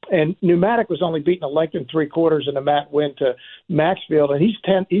 And Pneumatic was only beaten a length and 3/4 in a mat win to Maxfield, and he's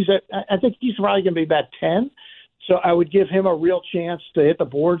 10. I think he's probably going to be about 10. So I would give him a real chance to hit the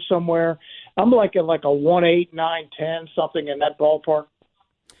board somewhere. I'm liking like a 1-8, 9-10, something in that ballpark.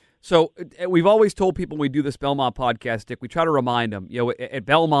 So we've always told people when we do this Belmont podcast, Dick, we try to remind them, at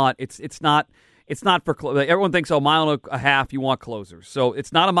Belmont, it's not for everyone thinks, mile and a half, you want closers. So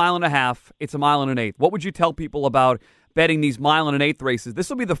it's not a mile and a half, it's a mile and an eighth. What would you tell people about betting these mile and an eighth races? This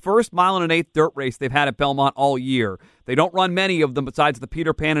will be the first mile and an eighth dirt race they've had at Belmont all year. They don't run many of them besides the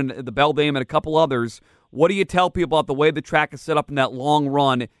Peter Pan and the Beldame and a couple others. What do you tell people about the way the track is set up in that long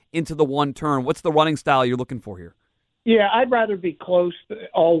run into the one turn? What's the running style you're looking for here? Yeah, I'd rather be close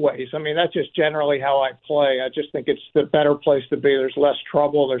always. I mean, that's just generally how I play. I just think it's the better place to be. There's less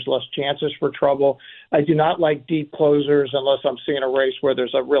trouble. There's less chances for trouble. I do not like deep closers unless I'm seeing a race where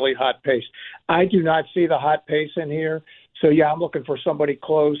there's a really hot pace. I do not see the hot pace in here. So, yeah, I'm looking for somebody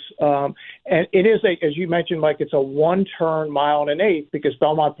close. And it is, as you mentioned, Mike, it's a one-turn mile and an eighth because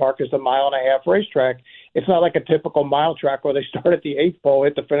Belmont Park is a mile and a half racetrack. It's not like a typical mile track where they start at the eighth pole,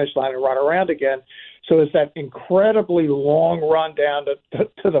 hit the finish line, and run around again. So it's that incredibly long run down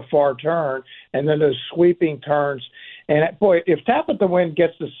to the far turn and then those sweeping turns. And, boy, if Tap at the Wind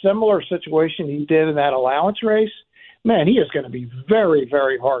gets the similar situation he did in that allowance race, man, he is going to be very,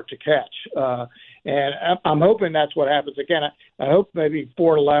 very hard to catch. And I'm hoping that's what happens again. I hope maybe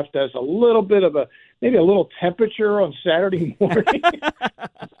 4 Left has a little bit of maybe a little temperature on Saturday morning.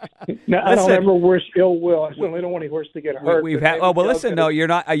 Now, I don't ever wish ill will. I certainly don't want any horse to get hurt. You're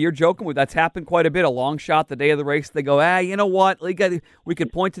not. You're joking with that's happened quite a bit. A long shot the day of the race, they go, you know what? We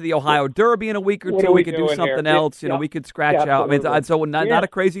could point to the Ohio Derby in a week or two. We could do something else. We could scratch out. I mean, not a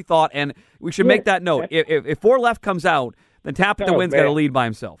crazy thought, and we should make that note. If 4 Left comes out, then Tap at the Wind's got to lead by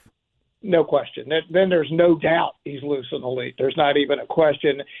himself. No question. Then there's no doubt he's loose in the lead. There's not even a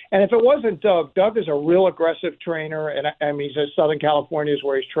question. And if it wasn't Doug is a real aggressive trainer, and I mean, he's in Southern California is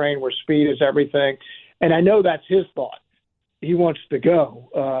where he's trained, where speed is everything. And I know that's his thought. He wants to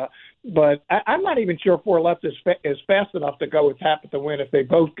go. But I'm not even sure 4 Left is fast enough to go with Tap at the Wind if they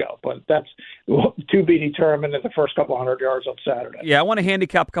both go. But that's to be determined in the first couple 100 yards on Saturday. Yeah, I want to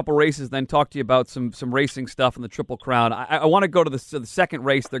handicap a couple races, then talk to you about some racing stuff in the Triple Crown. I want to go to the second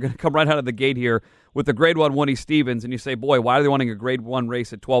race. They're going to come right out of the gate here with the Grade 1 Woody Stevens. And you say, boy, why are they wanting a Grade 1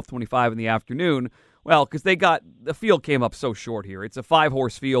 race at 12:25 in the afternoon? Well, because the field came up so short here. It's a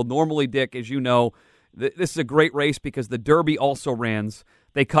 5-horse field. Normally, Dick, as you know, this is a great race because the Derby also rans.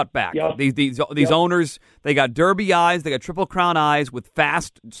 They cut back. Yep. These owners, they got Derby eyes, they got Triple Crown eyes with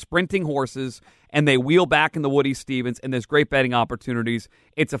fast sprinting horses, and they wheel back in the Woody Stevens, and there's great betting opportunities.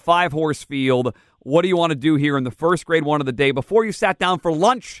 It's a 5-horse field. What do you want to do here in the first Grade 1 of the day before you sat down for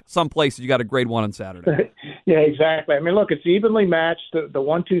lunch someplace you got a Grade 1 on Saturday? Yeah, exactly. I mean, look, it's evenly matched. The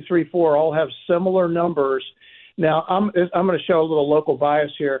 1, 2, 3, 4 all have similar numbers. Now, I'm going to show a little local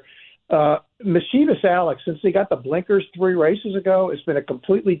bias here. Mischievous Alex, since he got the blinkers 3 races ago, it's been a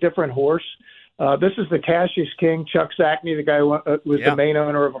completely different horse. This is the Cassius King, Chuck Sackney, the guy who was the main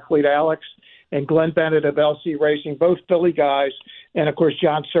owner of Fleet Alex, and Glenn Bennett of LC Racing, both Philly guys. And, of course,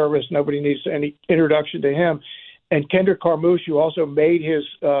 John Service, nobody needs any introduction to him. And Kendrick Carmouche, who also made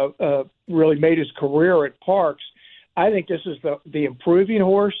really made his career at Parks. I think this is the improving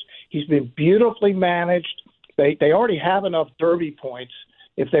horse. He's been beautifully managed. They already have enough Derby points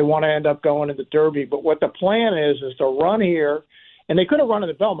if they want to end up going to the Derby. But what the plan is to run here, and they could have run in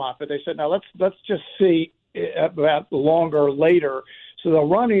the Belmont, but they said, no, let's just see about longer later. So they'll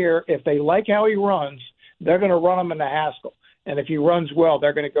run here. If they like how he runs, they're going to run him in the Haskell. And if he runs well,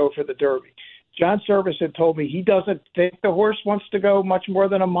 they're going to go for the Derby. John Service had told me he doesn't think the horse wants to go much more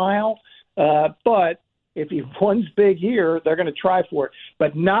than a mile, but if he runs big here, they're going to try for it.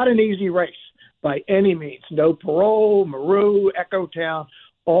 But not an easy race by any means. No Parole, Maru, Echo Town,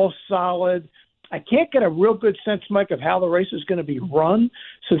 all solid. I can't get a real good sense, Mike, of how the race is going to be run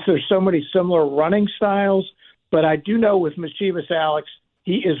since there's so many similar running styles. But I do know with Mischievous Alex,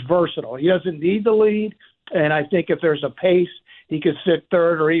 he is versatile. He doesn't need the lead, and I think if there's a pace, he could sit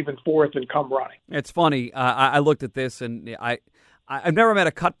 3rd or even 4th and come running. It's funny. I looked at this, and I I've never met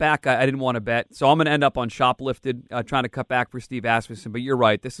a cutback I didn't want to bet, so I'm going to end up on Shoplifted, trying to cut back for Steve Asmussen. But you're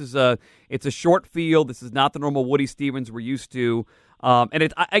right. It's a short field. This is not the normal Woody Stevens we're used to.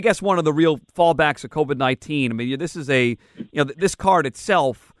 And I guess one of the real fallbacks of COVID-19. I mean, this is this card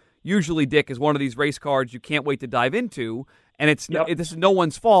itself, usually, Dick, is one of these race cards you can't wait to dive into. And this is no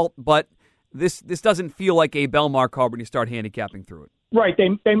one's fault, but this doesn't feel like a Belmont card when you start handicapping through it. Right.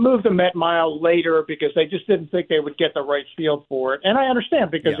 They moved the Met Mile later because they just didn't think they would get the right field for it. And I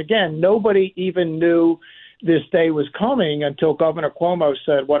understand because, again, nobody even knew this day was coming until Governor Cuomo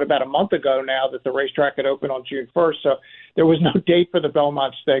said, about a month ago now, that the racetrack had opened on June 1st. So there was no date for the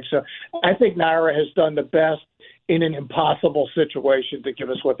Belmont Stakes. So I think NYRA has done the best in an impossible situation to give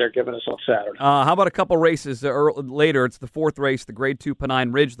us what they're giving us on Saturday. How about a couple races later? It's the fourth race, the Grade 2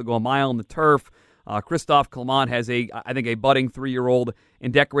 Pennine Ridge. They'll go a mile on the turf. Christophe Clement has I think a budding 3-year-old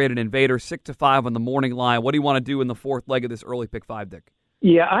in Decorated Invader, 6-5 on the morning line. What do you want to do in the fourth leg of this early pick 5, Dick?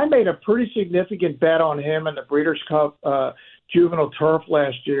 Yeah, I made a pretty significant bet on him in the Breeders' Cup Juvenile Turf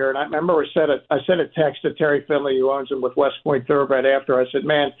last year, and I remember I sent a text to Terry Finley, who owns him with West Point Thoroughbred, after. I said,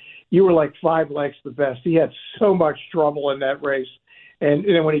 "Man, you were like 5 lengths the best." He had so much trouble in that race, and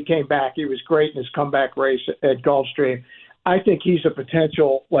then when he came back, he was great in his comeback race at Gulfstream. I think he's a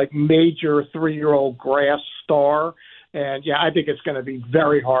potential major 3-year-old grass star. And, I think it's going to be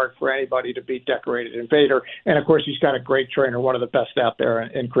very hard for anybody to beat Decorated Invader. And, of course, he's got a great trainer, one of the best out there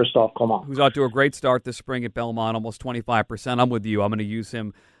in Christophe Clement. Who's out to a great start this spring at Belmont, almost 25%. I'm with you. I'm going to use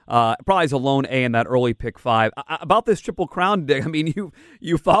him probably as a lone A in that early pick 5. About this Triple Crown, Dick, I mean,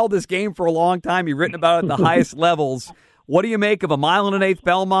 you followed this game for a long time. You've written about it at the highest levels. What do you make of a 1 1/8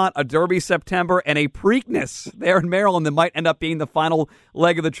 Belmont, a Derby September, and a Preakness there in Maryland that might end up being the final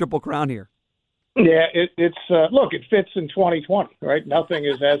leg of the Triple Crown here? Yeah, it's look, it fits in 2020, right? Nothing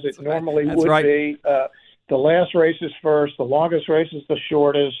is as it normally would be. The last race is first. The longest race is the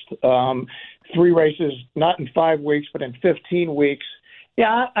shortest. 3 races, not in 5 weeks, but in 15 weeks.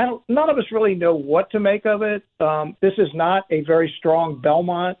 Yeah, none of us really know what to make of it. This is not a very strong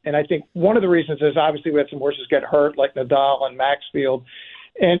Belmont, and I think one of the reasons is obviously we had some horses get hurt, like Nadal and Maxfield,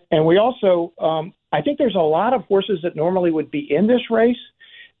 and we also I think there's a lot of horses that normally would be in this race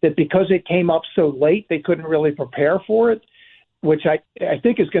that because it came up so late, they couldn't really prepare for it, which I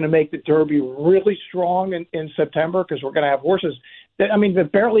think is going to make the Derby really strong in September, because we're going to have horses that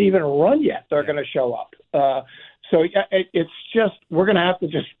barely even run yet. They're going to show up. So it's just, we're going to have to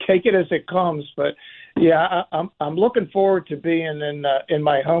just take it as it comes. But I'm looking forward to being in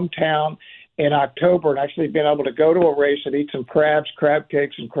my hometown in October and actually being able to go to a race and eat some crabs, crab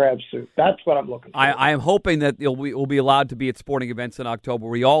cakes, and crab soup. That's what I'm looking for. I am hoping that we'll be allowed to be at sporting events in October.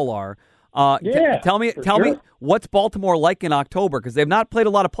 We all are. Tell me what's Baltimore like in October, because they've not played a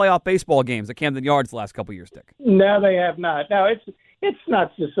lot of playoff baseball games at Camden Yards the last couple of years, Dick. No, they have not. No, it's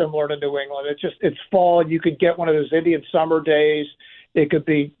not dissimilar to New England. It's fall. You could get one of those Indian summer days. It could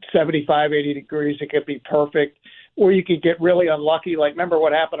be 75, 80 degrees. It could be perfect. Or you could get really unlucky. Like, remember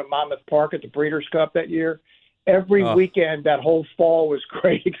what happened at Monmouth Park at the Breeders' Cup that year? Every weekend, that whole fall was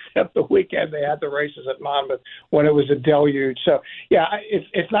great, except the weekend they had the races at Monmouth when it was a deluge. So,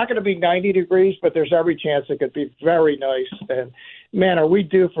 it's not going to be 90 degrees, but there's every chance it could be very nice. And, man, are we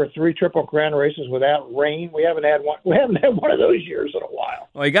due for 3 Triple Crown races without rain? We haven't had one. We haven't had one of those years in a while.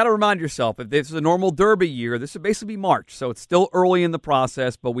 Well, you got to remind yourself, if this is a normal Derby year, this would basically be March, so it's still early in the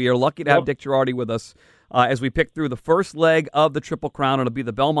process, but we are lucky to have Dick Girardi with us as we pick through the first leg of the Triple Crown. It'll be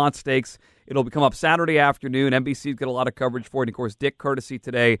the Belmont Stakes. It'll come up Saturday afternoon. NBC's got a lot of coverage for it. And, of course, Dick, courtesy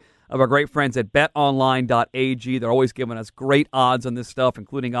today of our great friends at betonline.ag. They're always giving us great odds on this stuff,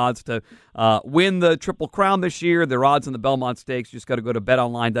 including odds to win the Triple Crown this year. Their odds on the Belmont Stakes. You just got to go to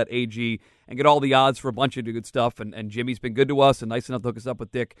betonline.ag and get all the odds for a bunch of good stuff. And Jimmy's been good to us and nice enough to hook us up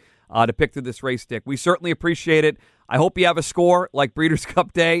with Dick to pick through this race, Dick. We certainly appreciate it. I hope you have a score like Breeders'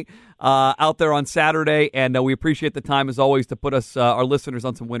 Cup Day out there on Saturday. And we appreciate the time, as always, to put us, our listeners,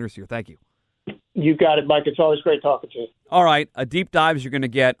 on some winners here. Thank you. You got it, Mike. It's always great talking to you. All right. A deep dive as you're going to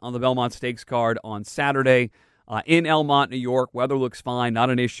get on the Belmont Stakes card on Saturday in Elmont, New York. Weather looks fine. Not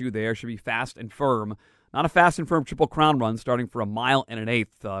an issue there. Should be fast and firm. Not a fast and firm Triple Crown run starting for 1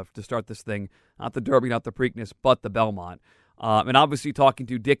 1/8 to start this thing. Not the Derby, not the Preakness, but the Belmont. And obviously talking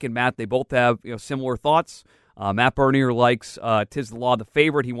to Dick and Matt, they both have similar thoughts. Matt Bernier likes Tiz the Law, the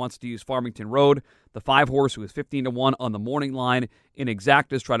favorite. He wants to use Farmington Road, the 5-horse who is 15-1 on the morning line in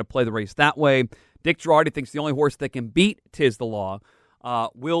exactas. Try to play the race that way. Dick Girardi thinks the only horse that can beat Tiz the Law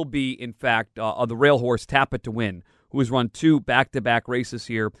will be, in fact, the rail horse Tap It to Win, who has run 2 back-to-back races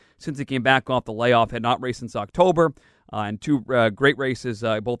here since he came back off the layoff. Had not raced since October. and two great races,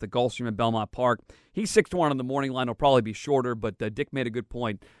 both at Gulfstream and Belmont Park. He's 6-1 on the morning line. He'll probably be shorter, but Dick made a good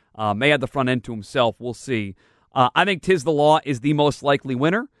point. May have the front end to himself. We'll see. I think Tiz the Law is the most likely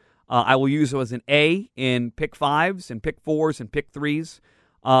winner. I will use it as an A in pick 5s and pick 4s and pick 3s.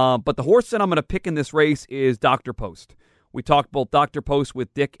 But the horse that I'm going to pick in this race is Dr. Post. We talked both Dr. Post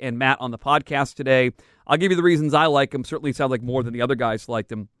with Dick and Matt on the podcast today. I'll give you the reasons I like him. Certainly sound like more than the other guys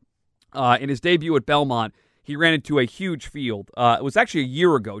liked him. In his debut at Belmont, he ran into a huge field. It was actually a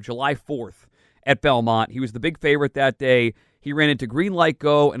year ago, July 4th at Belmont. He was the big favorite that day. He ran into Green Light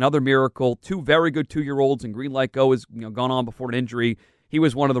Go, Another Miracle, two very good 2-year-olds, and Green Light Go has gone on before an injury. He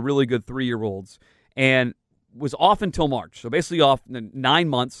was one of the really good 3-year-olds and was off until March. So basically off 9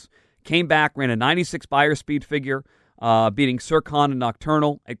 months, came back, ran a 96 Beyer speed figure, beating Sircon and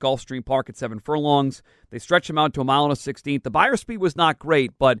Nocturnal at Gulfstream Park at 7 furlongs. They stretched him out to 1 mile and a 16th. The Beyer speed was not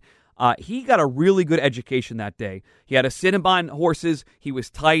great, but he got a really good education that day. He had a sit and bind horses. He was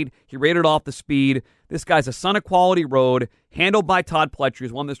tight. He rated off the speed. This guy's a son of Quality Road, handled by Todd Pletcher,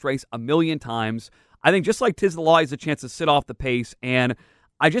 who's won this race 1,000,000 times. I think just like Tiz the Law, he has a chance to sit off the pace, and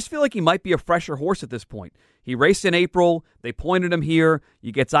I just feel like he might be a fresher horse at this point. He raced in April. They pointed him here.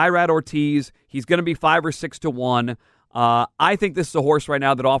 You get Zyrad Ortiz. He's going to be 5 or 6 to 1. I think this is a horse right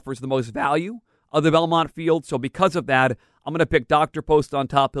now that offers the most value of the Belmont field, so because of that, I'm going to pick Dr. Post on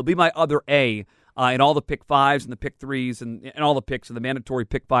top. He'll be my other A in all the pick 5s and the pick 3s and all the picks, and the mandatory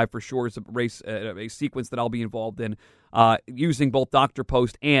pick 5 for sure is a race, a sequence that I'll be involved in using both Dr.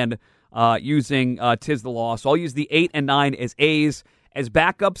 Post and using Tiz the Law. So I'll use the 8 and 9 as A's. As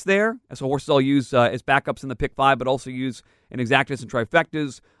backups there, as horses I'll use as backups in the pick 5, but also use in exactas and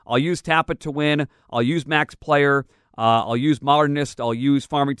trifectas. I'll use Tapit to win. I'll use Max Player. I'll use Modernist. I'll use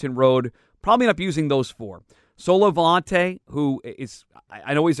Farmington Road. Probably end up using those 4. Solo Volante, who is,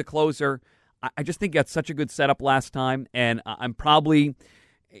 I know he's a closer. I just think he had such a good setup last time, and I'm on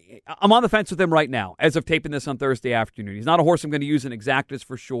the fence with him right now, as of taping this on Thursday afternoon. He's not a horse I'm going to use in exactas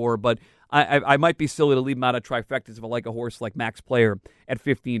for sure, but I might be silly to leave him out of trifectas if I like a horse like Max Player at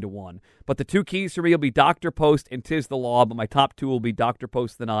 15 to 1. But the 2 keys for me will be Dr. Post and Tiz the Law, but my top 2 will be Dr.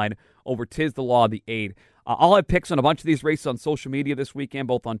 Post the 9 over Tiz the Law the 8. I'll have picks on a bunch of these races on social media this weekend,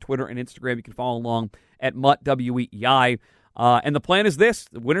 both on Twitter and Instagram. You can follow along at Mutt, WEEI. And the plan is this: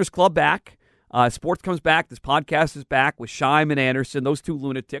 the Winners Club back. Sports comes back. This podcast is back with Scheim and Anderson, those 2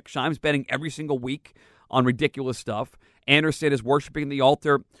 lunatics. Scheim's betting every single week on ridiculous stuff. Anderson is worshiping the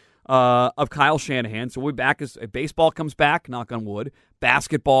altar of Kyle Shanahan. So we'll be back as baseball comes back, knock on wood.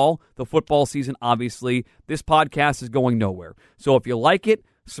 Basketball, the football season, obviously. This podcast is going nowhere. So if you like it,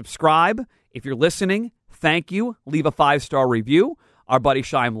 subscribe. If you're listening, thank you. Leave a 5-star review. Our buddy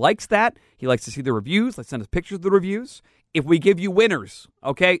Scheim likes that. He likes to see the reviews. Let's send us pictures of the reviews. If we give you winners,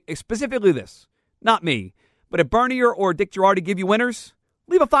 okay, specifically this, not me, but if Bernier or Dick Girardi give you winners,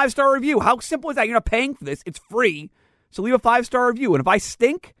 leave a 5-star review. How simple is that? You're not paying for this. It's free. So leave a 5-star review. And if I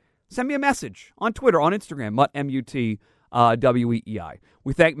stink, send me a message on Twitter, on Instagram, Mutt, MUTWEEI.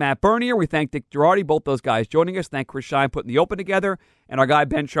 We thank Matt Bernier. We thank Dick Girardi, both those guys joining us. Thank Chris Scheim putting the Open together. And our guy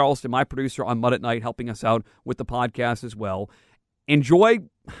Ben Charleston, my producer on Mutt at Night, helping us out with the podcast as well. Enjoy,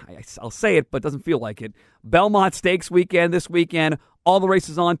 I'll say it, but it doesn't feel like it, Belmont Stakes weekend this weekend. All the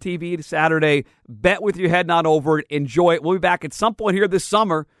races on TV Saturday. Bet with your head not over it. Enjoy it. We'll be back at some point here this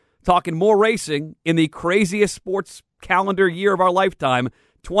summer talking more racing in the craziest sports calendar year of our lifetime.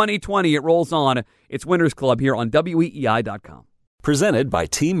 2020, it rolls on. It's Winners Club here on WEEI.com. Presented by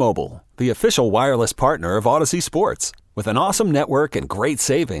T-Mobile, the official wireless partner of Odyssey Sports. With an awesome network and great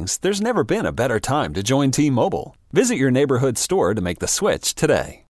savings, there's never been a better time to join T-Mobile. Visit your neighborhood store to make the switch today.